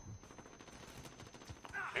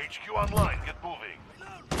 HQ online. Get moving.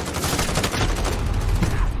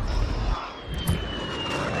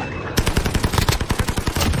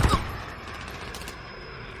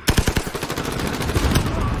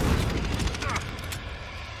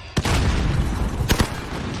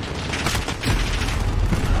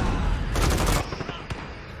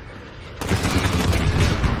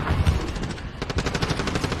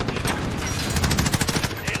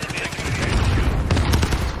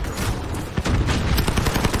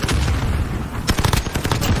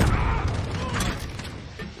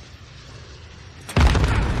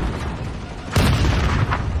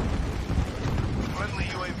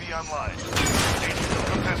 Online. HQ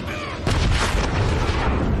contested.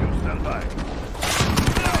 You stand by.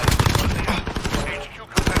 HQ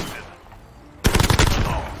contested.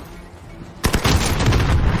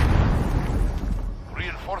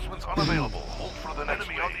 Reinforcements unavailable. Hold for the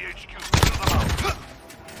enemy on the HQ. Clear them out.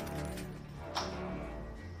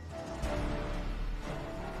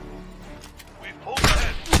 We've pulled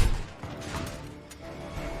ahead.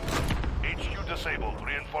 HQ disabled.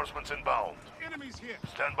 Reinforcements inbound. Enemies here.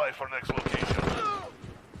 Stand by for next location.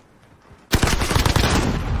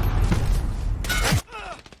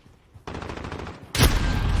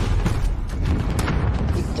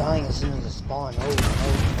 Keep dying as soon as it spawn. Over and over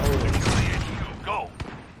and over. To the HQ. Go.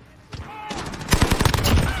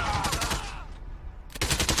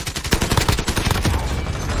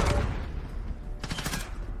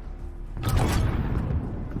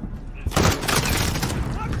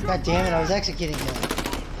 God damn it, I was executing him.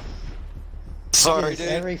 Sorry, dude.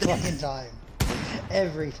 Every fucking time.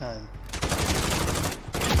 Every time.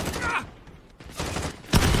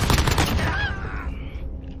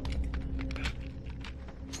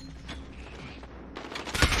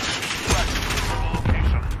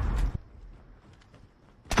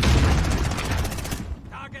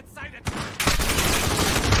 Target sighted.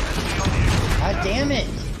 God damn it!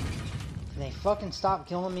 Can they fucking stop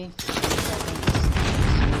killing me?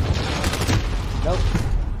 Nope.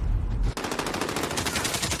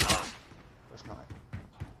 Of course not.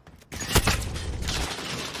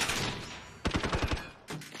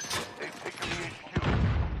 They've taken the HQ.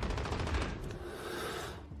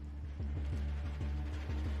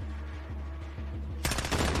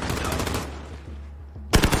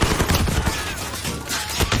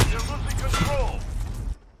 They're losing control.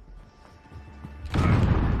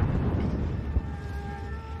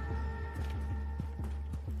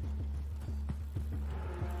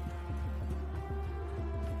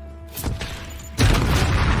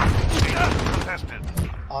 Contested.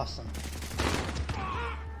 Awesome.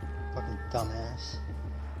 Fucking dumbass.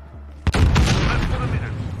 Less than a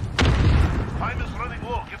minute. Time is running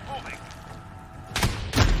low. Get moving.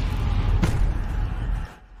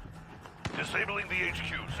 Disabling the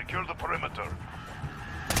HQ. Secure the perimeter.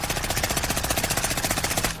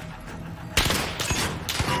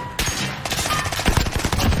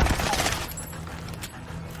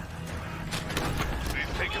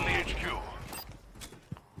 We've taken the HQ.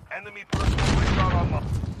 Enemy personal radar online.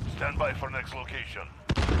 Stand by for next location.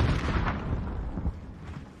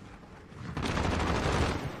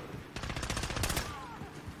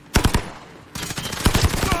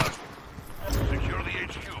 Secure the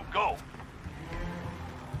HQ. Go.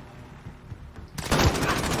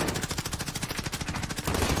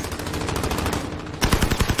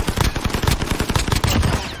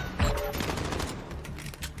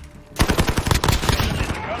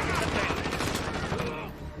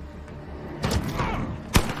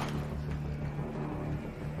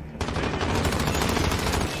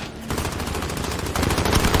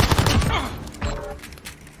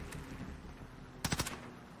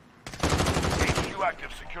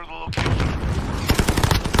 Active. Secure the location.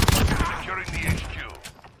 Securing the HQ.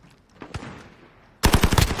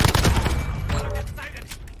 Target sighted.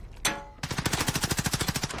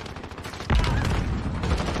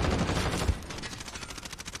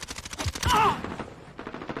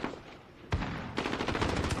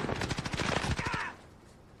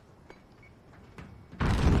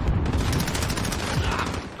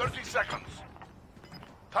 Seconds.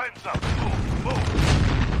 Time's up. Move. Move.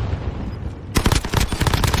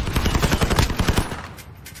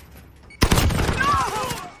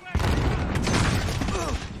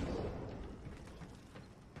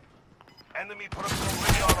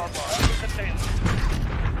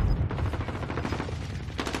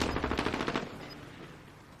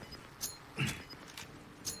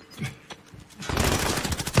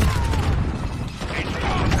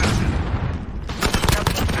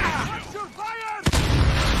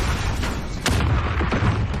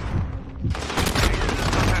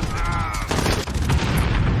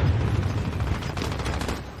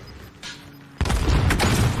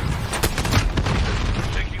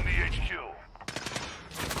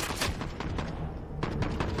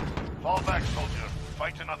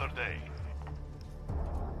 day.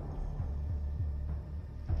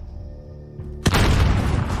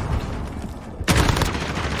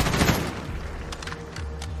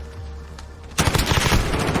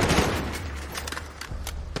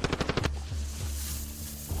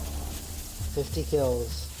 $50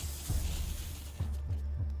 kills.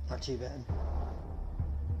 Not too bad.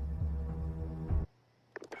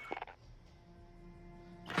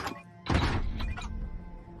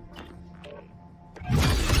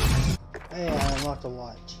 Hey, I unlocked a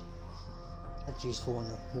watch. That's useful in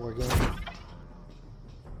a war game.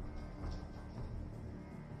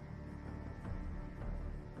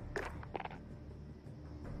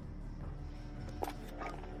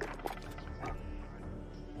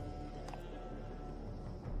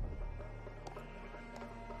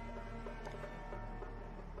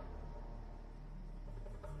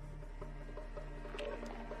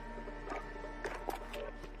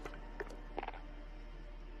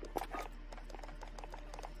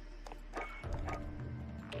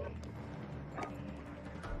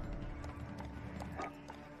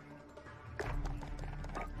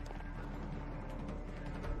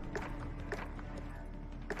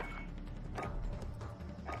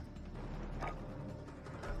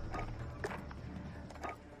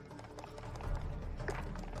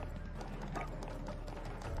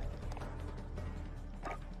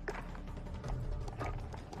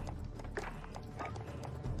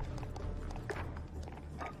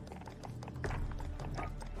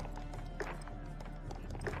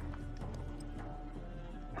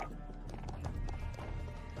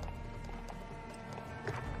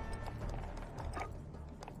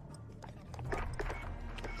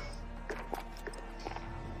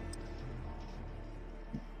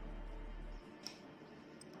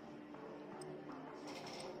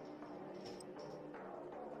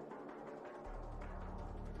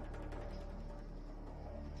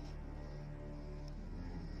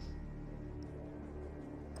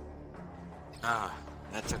 Ah,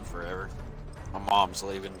 that took forever. My mom's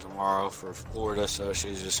leaving tomorrow for Florida, so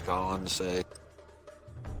she's just calling to say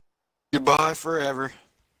goodbye forever.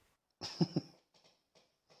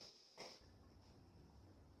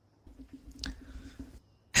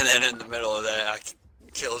 And then in the middle of that, I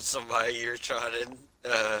killed somebody you're trying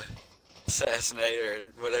to assassinate or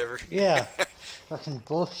whatever. Yeah. Fucking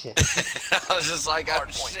bullshit. I was just like, oh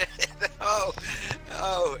shit, oh.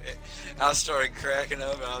 I started cracking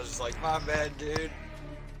up and I was just like, my bad, dude.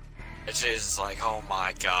 And she's just like, oh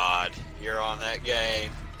my god, you're on that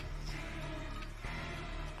game.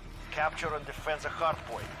 Capture and defend the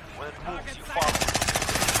hardpoint. When it moves, you follow.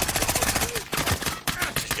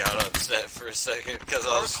 She got upset for a second because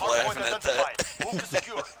I was laughing at that. Move to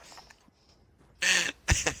secure.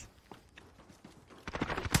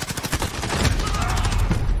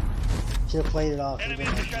 Should have played it off. Enemy Even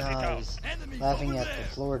at the no, shanty I was laughing at the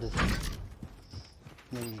Florida thing.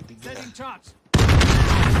 Maybe you'd be good. Setting charge.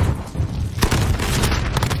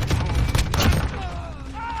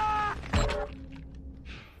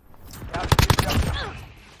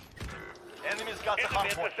 Enemy's got the Enemy at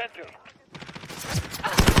hardpoint. the center.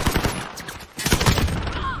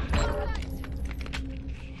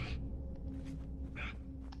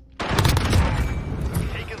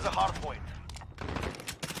 Taking the hardpoint.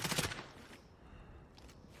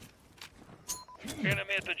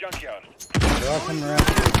 Enemy at the junkyard. They're all coming around.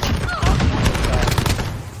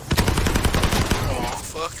 Oh,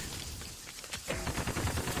 fuck.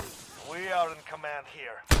 We are in command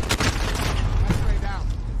here. Halfway down.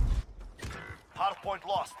 Hardpoint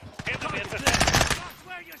lost. Enemy at the center. That's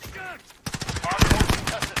where you should. Hardpoint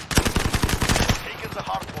contested. Taking the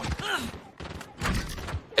hardpoint.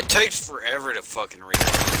 It takes forever to fucking reload.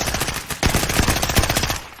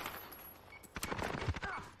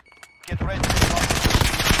 Get ready to lock.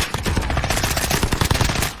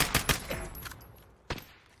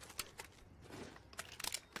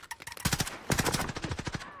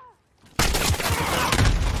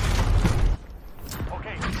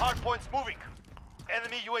 Okay, hardpoint's moving.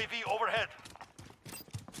 Enemy UAV overhead.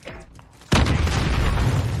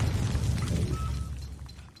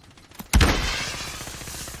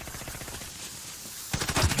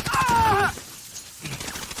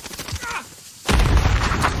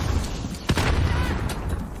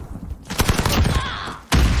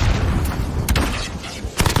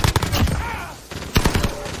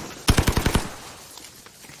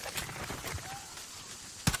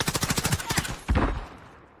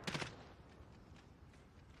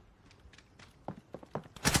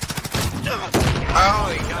 Oh,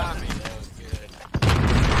 he got me. That was good. Oh,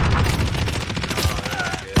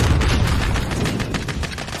 that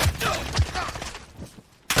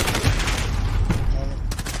was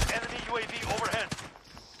good.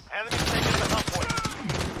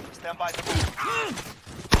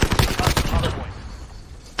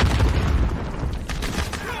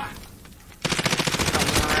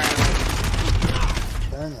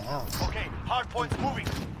 moving.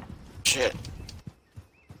 Shit.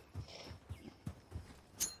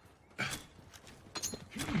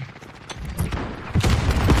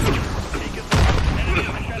 Enemy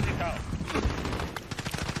in the shanty town.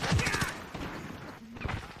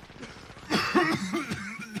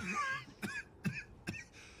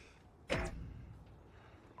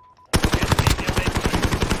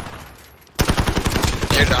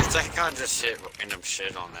 Dude, I think I just hit random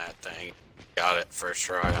shit on that thing. Got it first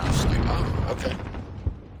try. I was like, oh, okay.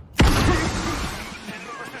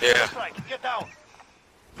 Yeah. Strike. Get down.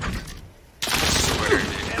 Swear,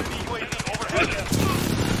 dude. Enemy UAV overhead.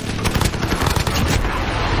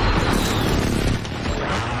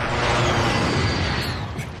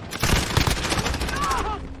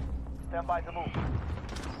 Stand by to move.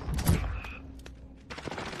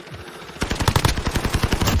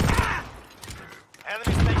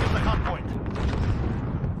 Enemies taking the hot point.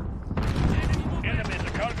 Enemy in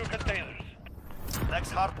the cargo containers.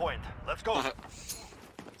 Next hard point. Let's go. Enemy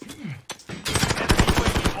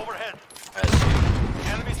UAV overhead.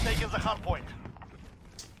 Enemies taking the hard point.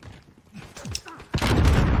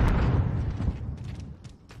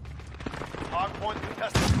 Hard point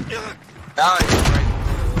contested. Oh, yeah, right.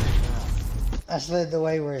 I slid the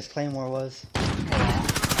way where his claymore was.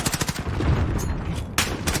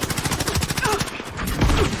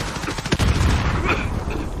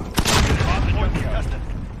 Hard point contested.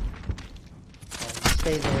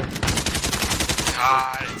 Stay there.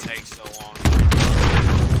 God, it takes so long.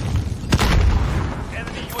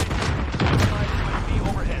 Enemy UAV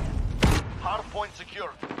overhead. Hard point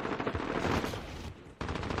secured.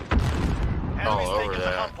 Enemies over taking the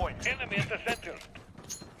there. hard point. Enemy in the center.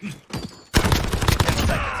 10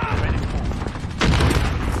 seconds. Get ready to move.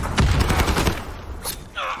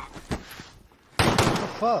 What the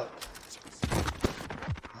fuck?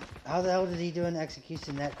 How the hell did he do an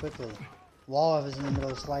execution that quickly? While I was in the middle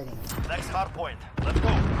of sliding. Next hard point. Let's go.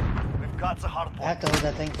 We've got the hard I point. have to hold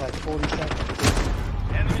that thing for like 40 seconds.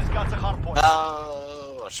 Enemies got the hard point.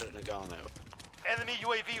 Oh, I shouldn't have gone that way. Enemy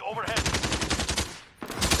UAV overhead.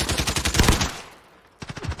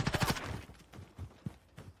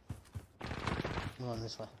 I'm going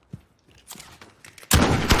this way.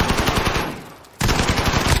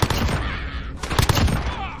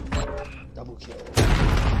 Double kill.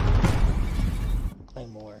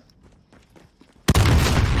 Claymore.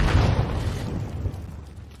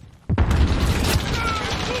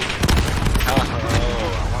 Oh,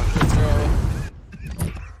 I wanted to throw.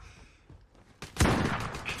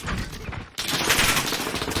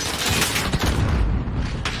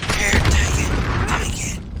 Here, take it. Take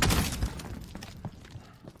it.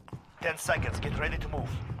 10 seconds. Get ready to move.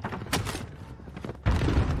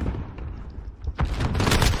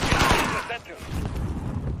 Enemy in the center.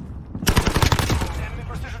 Enemy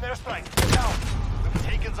precision airstrike. Get down. We've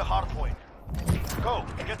taken the hard point. Go.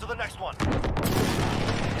 Get to the next one.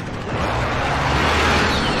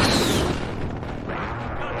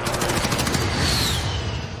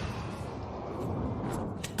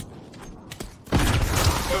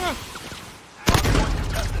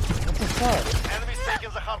 What the fuck? Enemies taking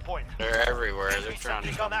the hard point. They're everywhere. They're trying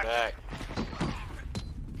to come back.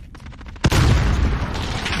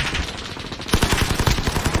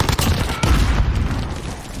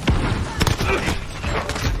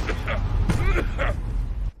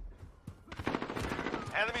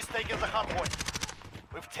 Enemies taking the hard point.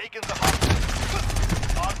 We've taken the hard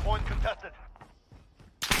point. Hard point contested.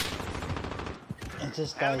 And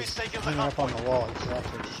this Enemies guy's taking the hanging hard up on the point. wall. He should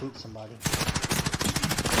actually shoot somebody.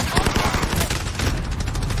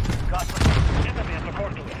 Got the Enemy in the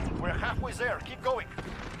forklift. We're halfway there. Keep going.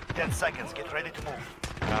 10 seconds. Get ready to move.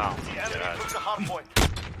 Oh, The enemy God. took the hard point.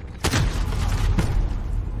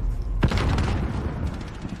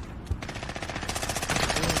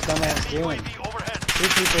 What is this dumbass doing? UAV overhead. Two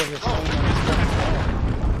people are just hanging on this fucking wall.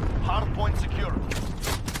 Hard point secured.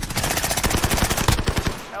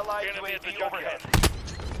 Allied Enemy at the UAV overhead.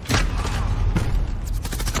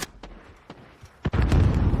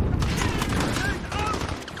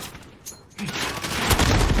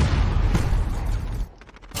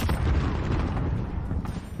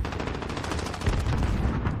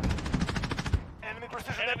 Enemy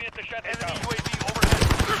precision. Enemy at the shanty Enemy town. UAV overhead.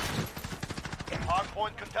 Hard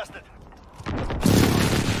point contested. Enemy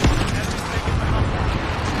taking the hard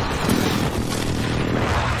point.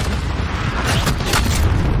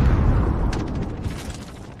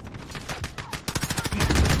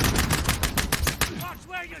 Watch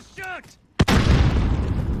where you shoot!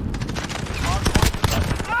 Hard point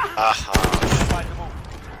contested. Aha. Try to move.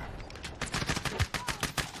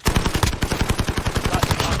 Got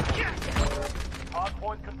the hard point. Hard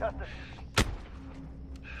point contested.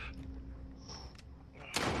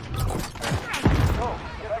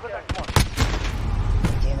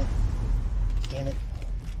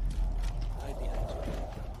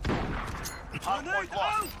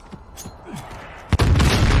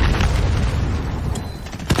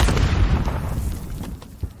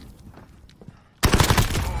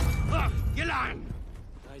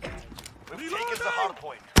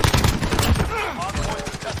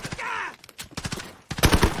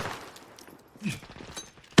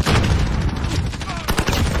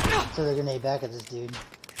 throw the grenade back at this dude.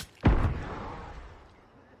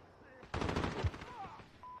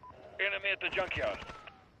 Enemy at the junkyard.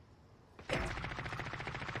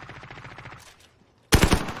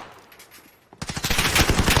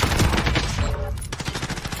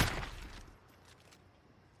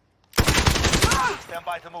 Stand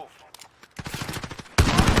by to move.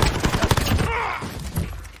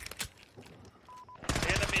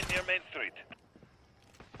 Enemy near Main Street.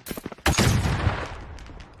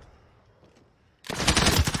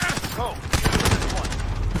 Go. This one.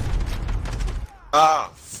 Oh,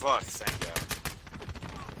 fuck, thank God.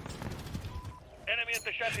 Enemy at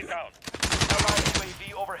the shanty town. Allied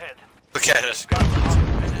UAV overhead. Look at us go for 2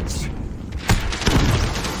 minutes.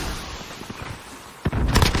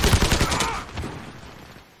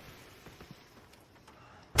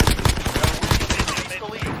 Keep the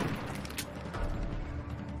lead.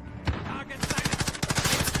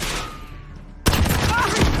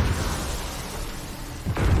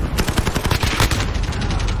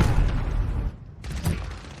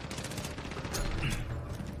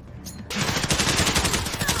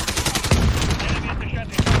 Enemy at the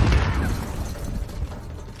shanty town.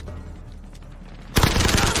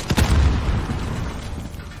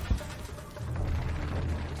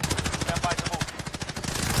 Stand by to move.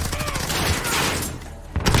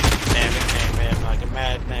 Damn it, came in like a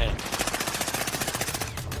madman.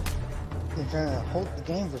 They're trying to hold the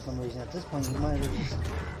game for some reason. At this point, you might have just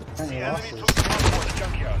trying The to enemy losses. took the hardpoint at the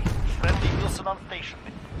junkyard. Friendly Wilson on station.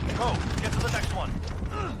 Go. Get to the next one.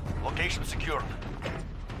 Location secured.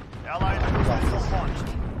 Allied cruise launched.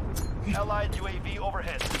 Allied UAV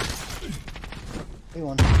overhead. Big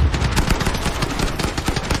one.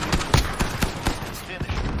 It's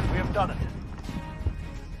finished. We have done it.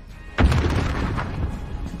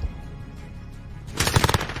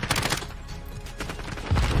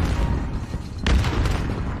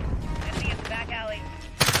 Enemy in the back alley.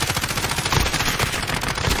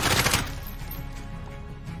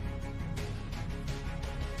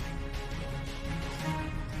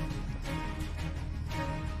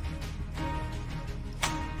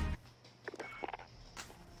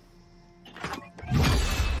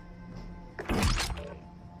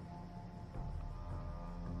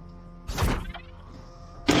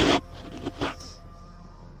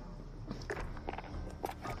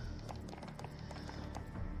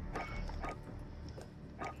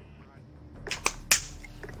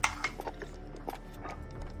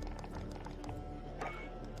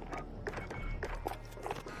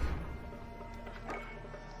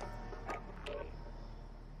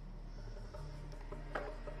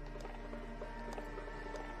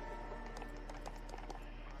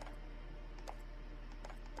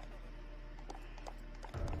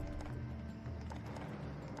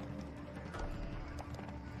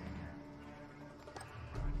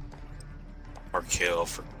 Or kill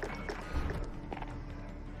for.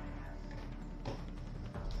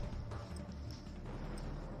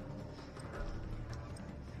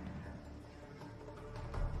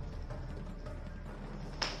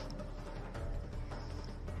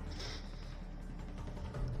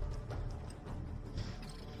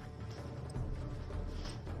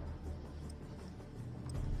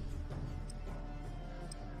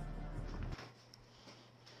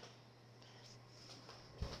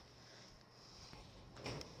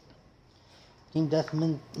 Team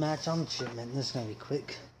deathmatch on Shipment. This is gonna be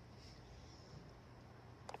quick.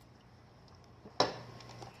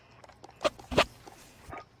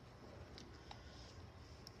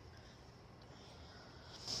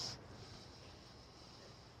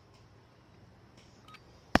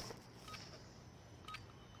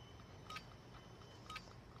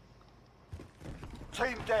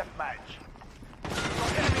 Team deathmatch.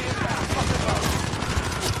 Got enemy inbound. Fucking low.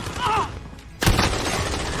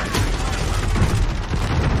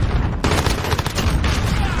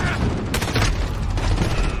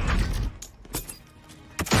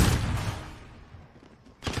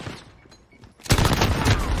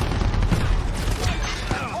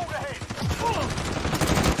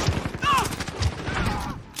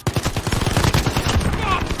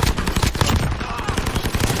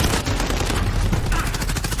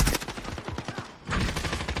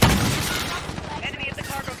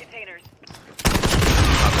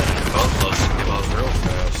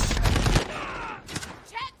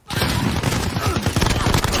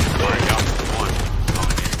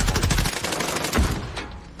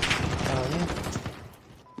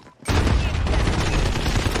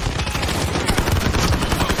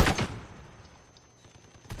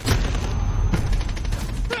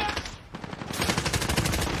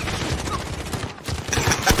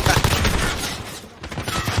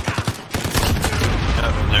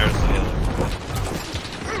 There's the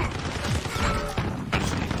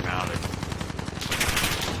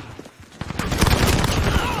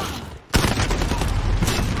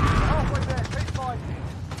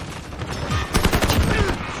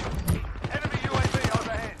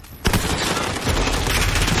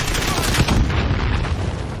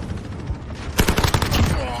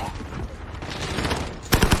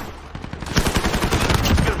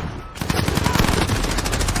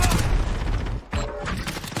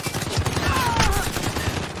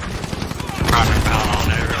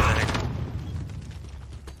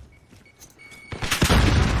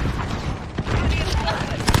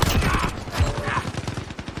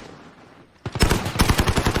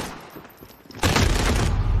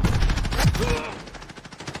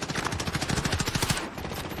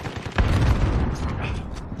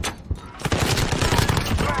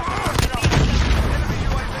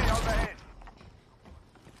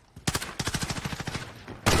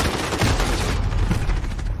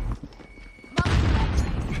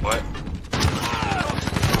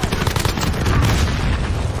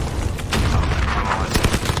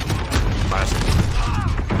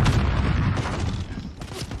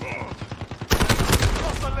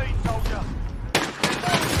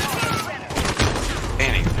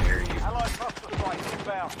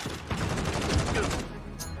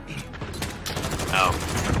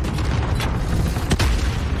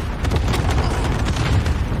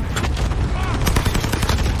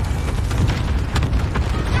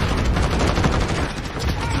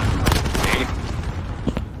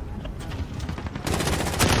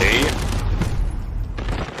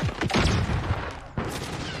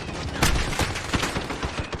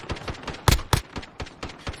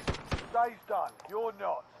done. You're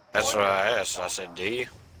not. That's what I asked. I said, do you?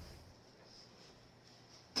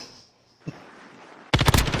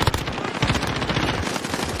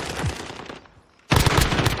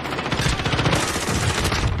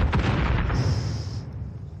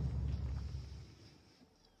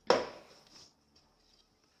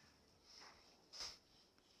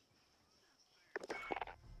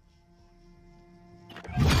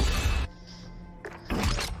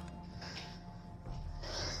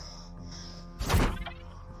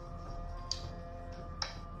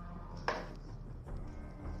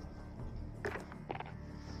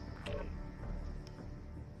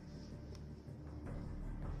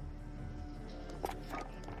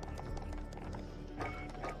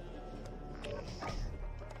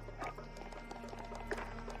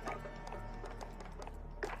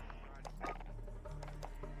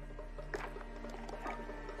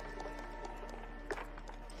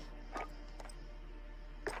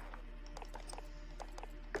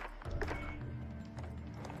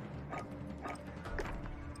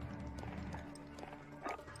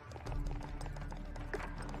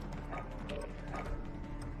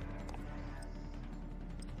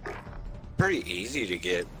 Pretty easy to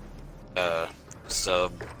get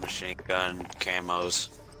submachine gun camos.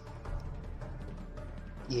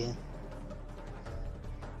 Yeah.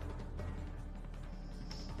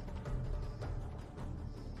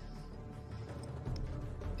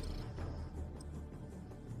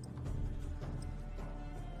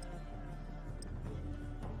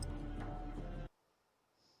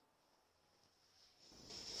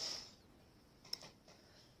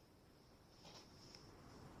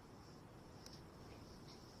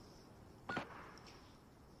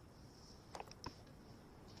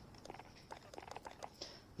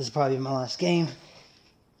 This is probably my last game.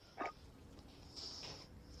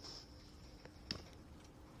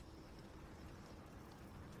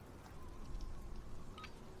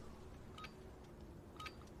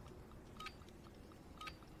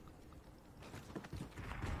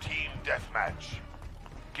 Team deathmatch.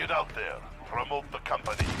 Get out there. Promote the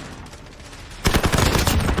company.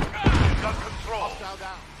 You've got control.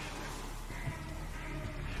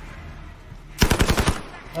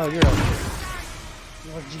 Oh, you're okay.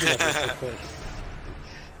 What did you get up so quick?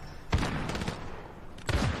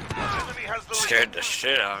 Enemy has the Scared the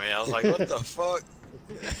shit out of me. I was like, what the fuck?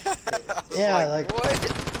 Yeah, like what?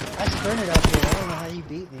 I sprinted up here. I don't know how you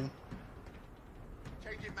beat me.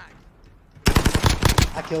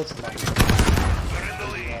 I killed somebody. They're in the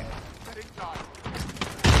lead.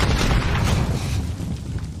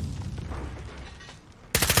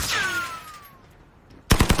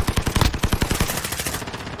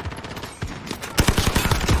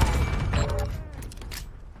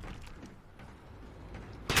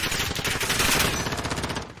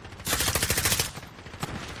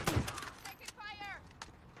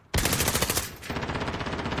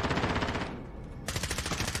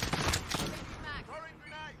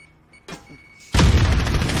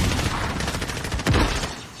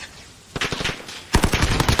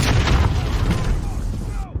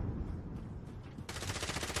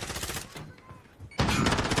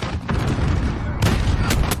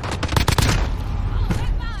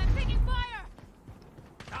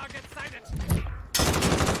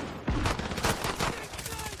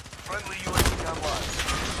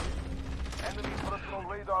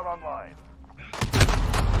 Online.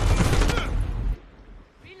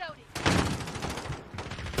 Reloading.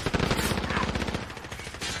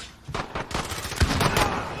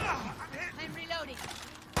 I'm reloading.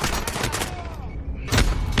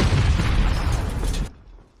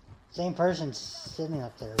 Same person sitting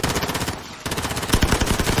up there.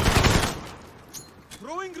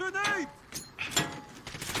 Throwing grenade!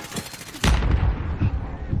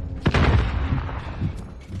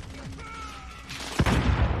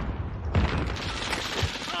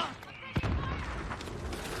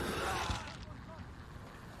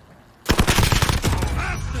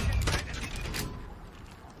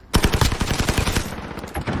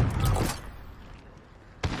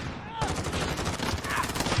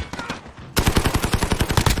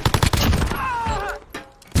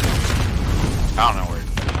 I don't know where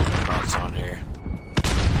it's on here.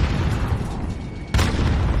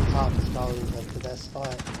 Top is probably like the best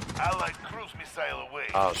spot. Allied cruise missile away.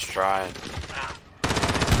 I was trying.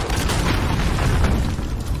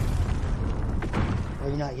 Are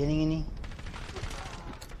you not getting any?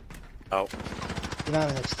 Oh. You don't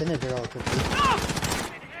have an extended barrel equipped, do you?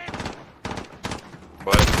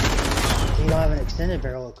 What? You don't have an extended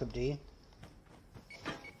barrel equipped, do you?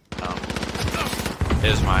 No. It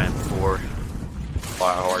is my M4. A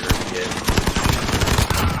lot harder to get.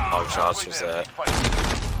 All shots was that.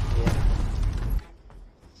 Yeah.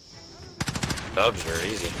 dubs are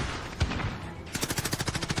easy.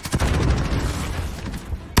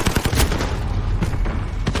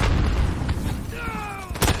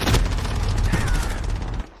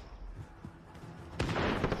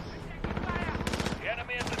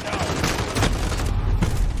 Enemy at the tower.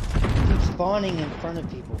 Keep spawning in front of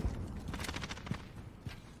people.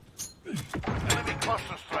 Enemy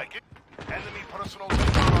cluster strike. Enemy personal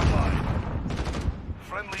radar online.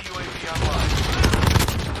 Friendly UAV online.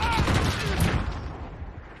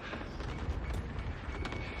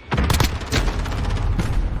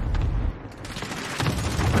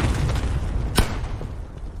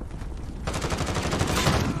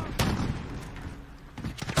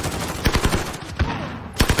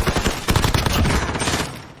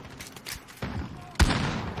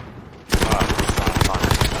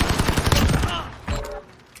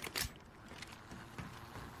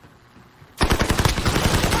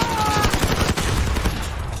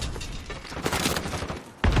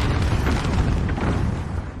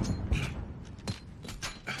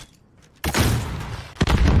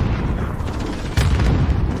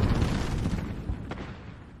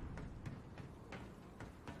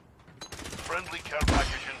 Friendly care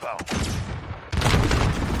package inbound.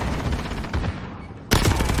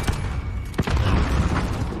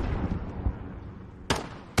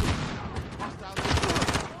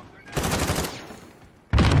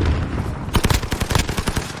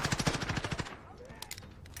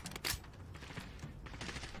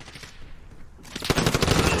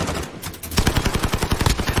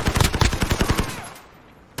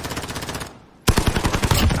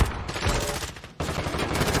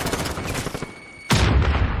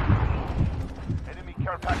 Enemy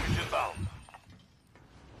care package inbound.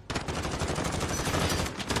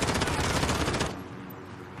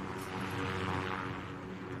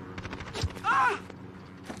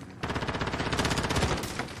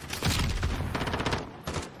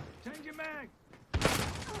 Changing mag.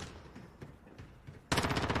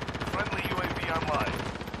 Friendly UAV online.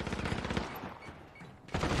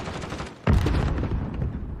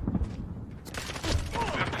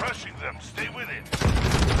 We're crushing them. Stay with it.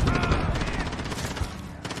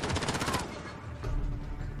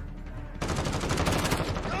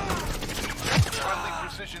 Friendly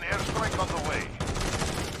precision airstrike on the way.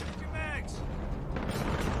 Changing mags.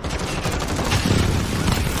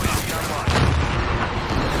 UAV online.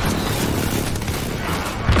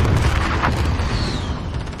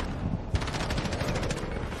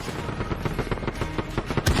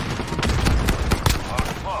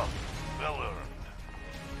 Hard pump. Well earned.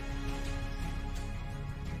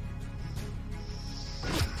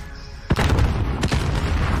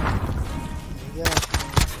 There you go.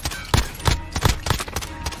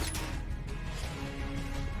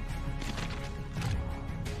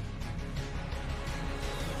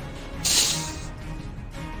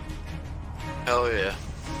 Hell yeah.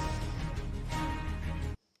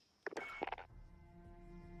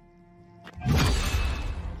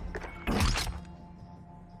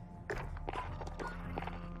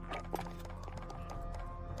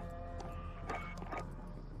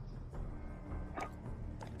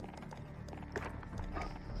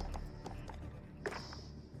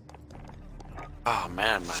 Oh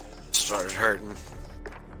man, my head started hurting.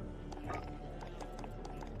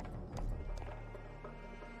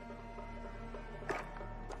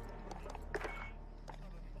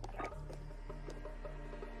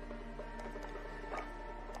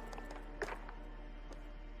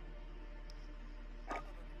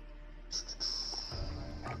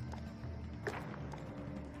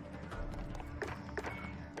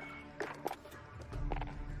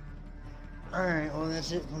 Alright, well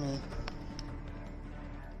that's it for me.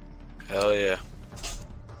 Hell yeah.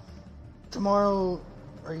 Tomorrow,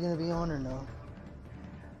 are you gonna be on or no?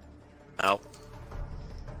 Nope.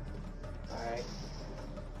 Alright.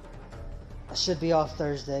 I should be off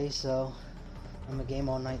Thursday, so I'm a game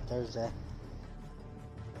all night Thursday.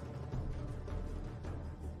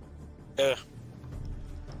 Yeah.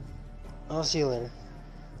 I'll see you later.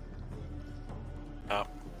 Oh.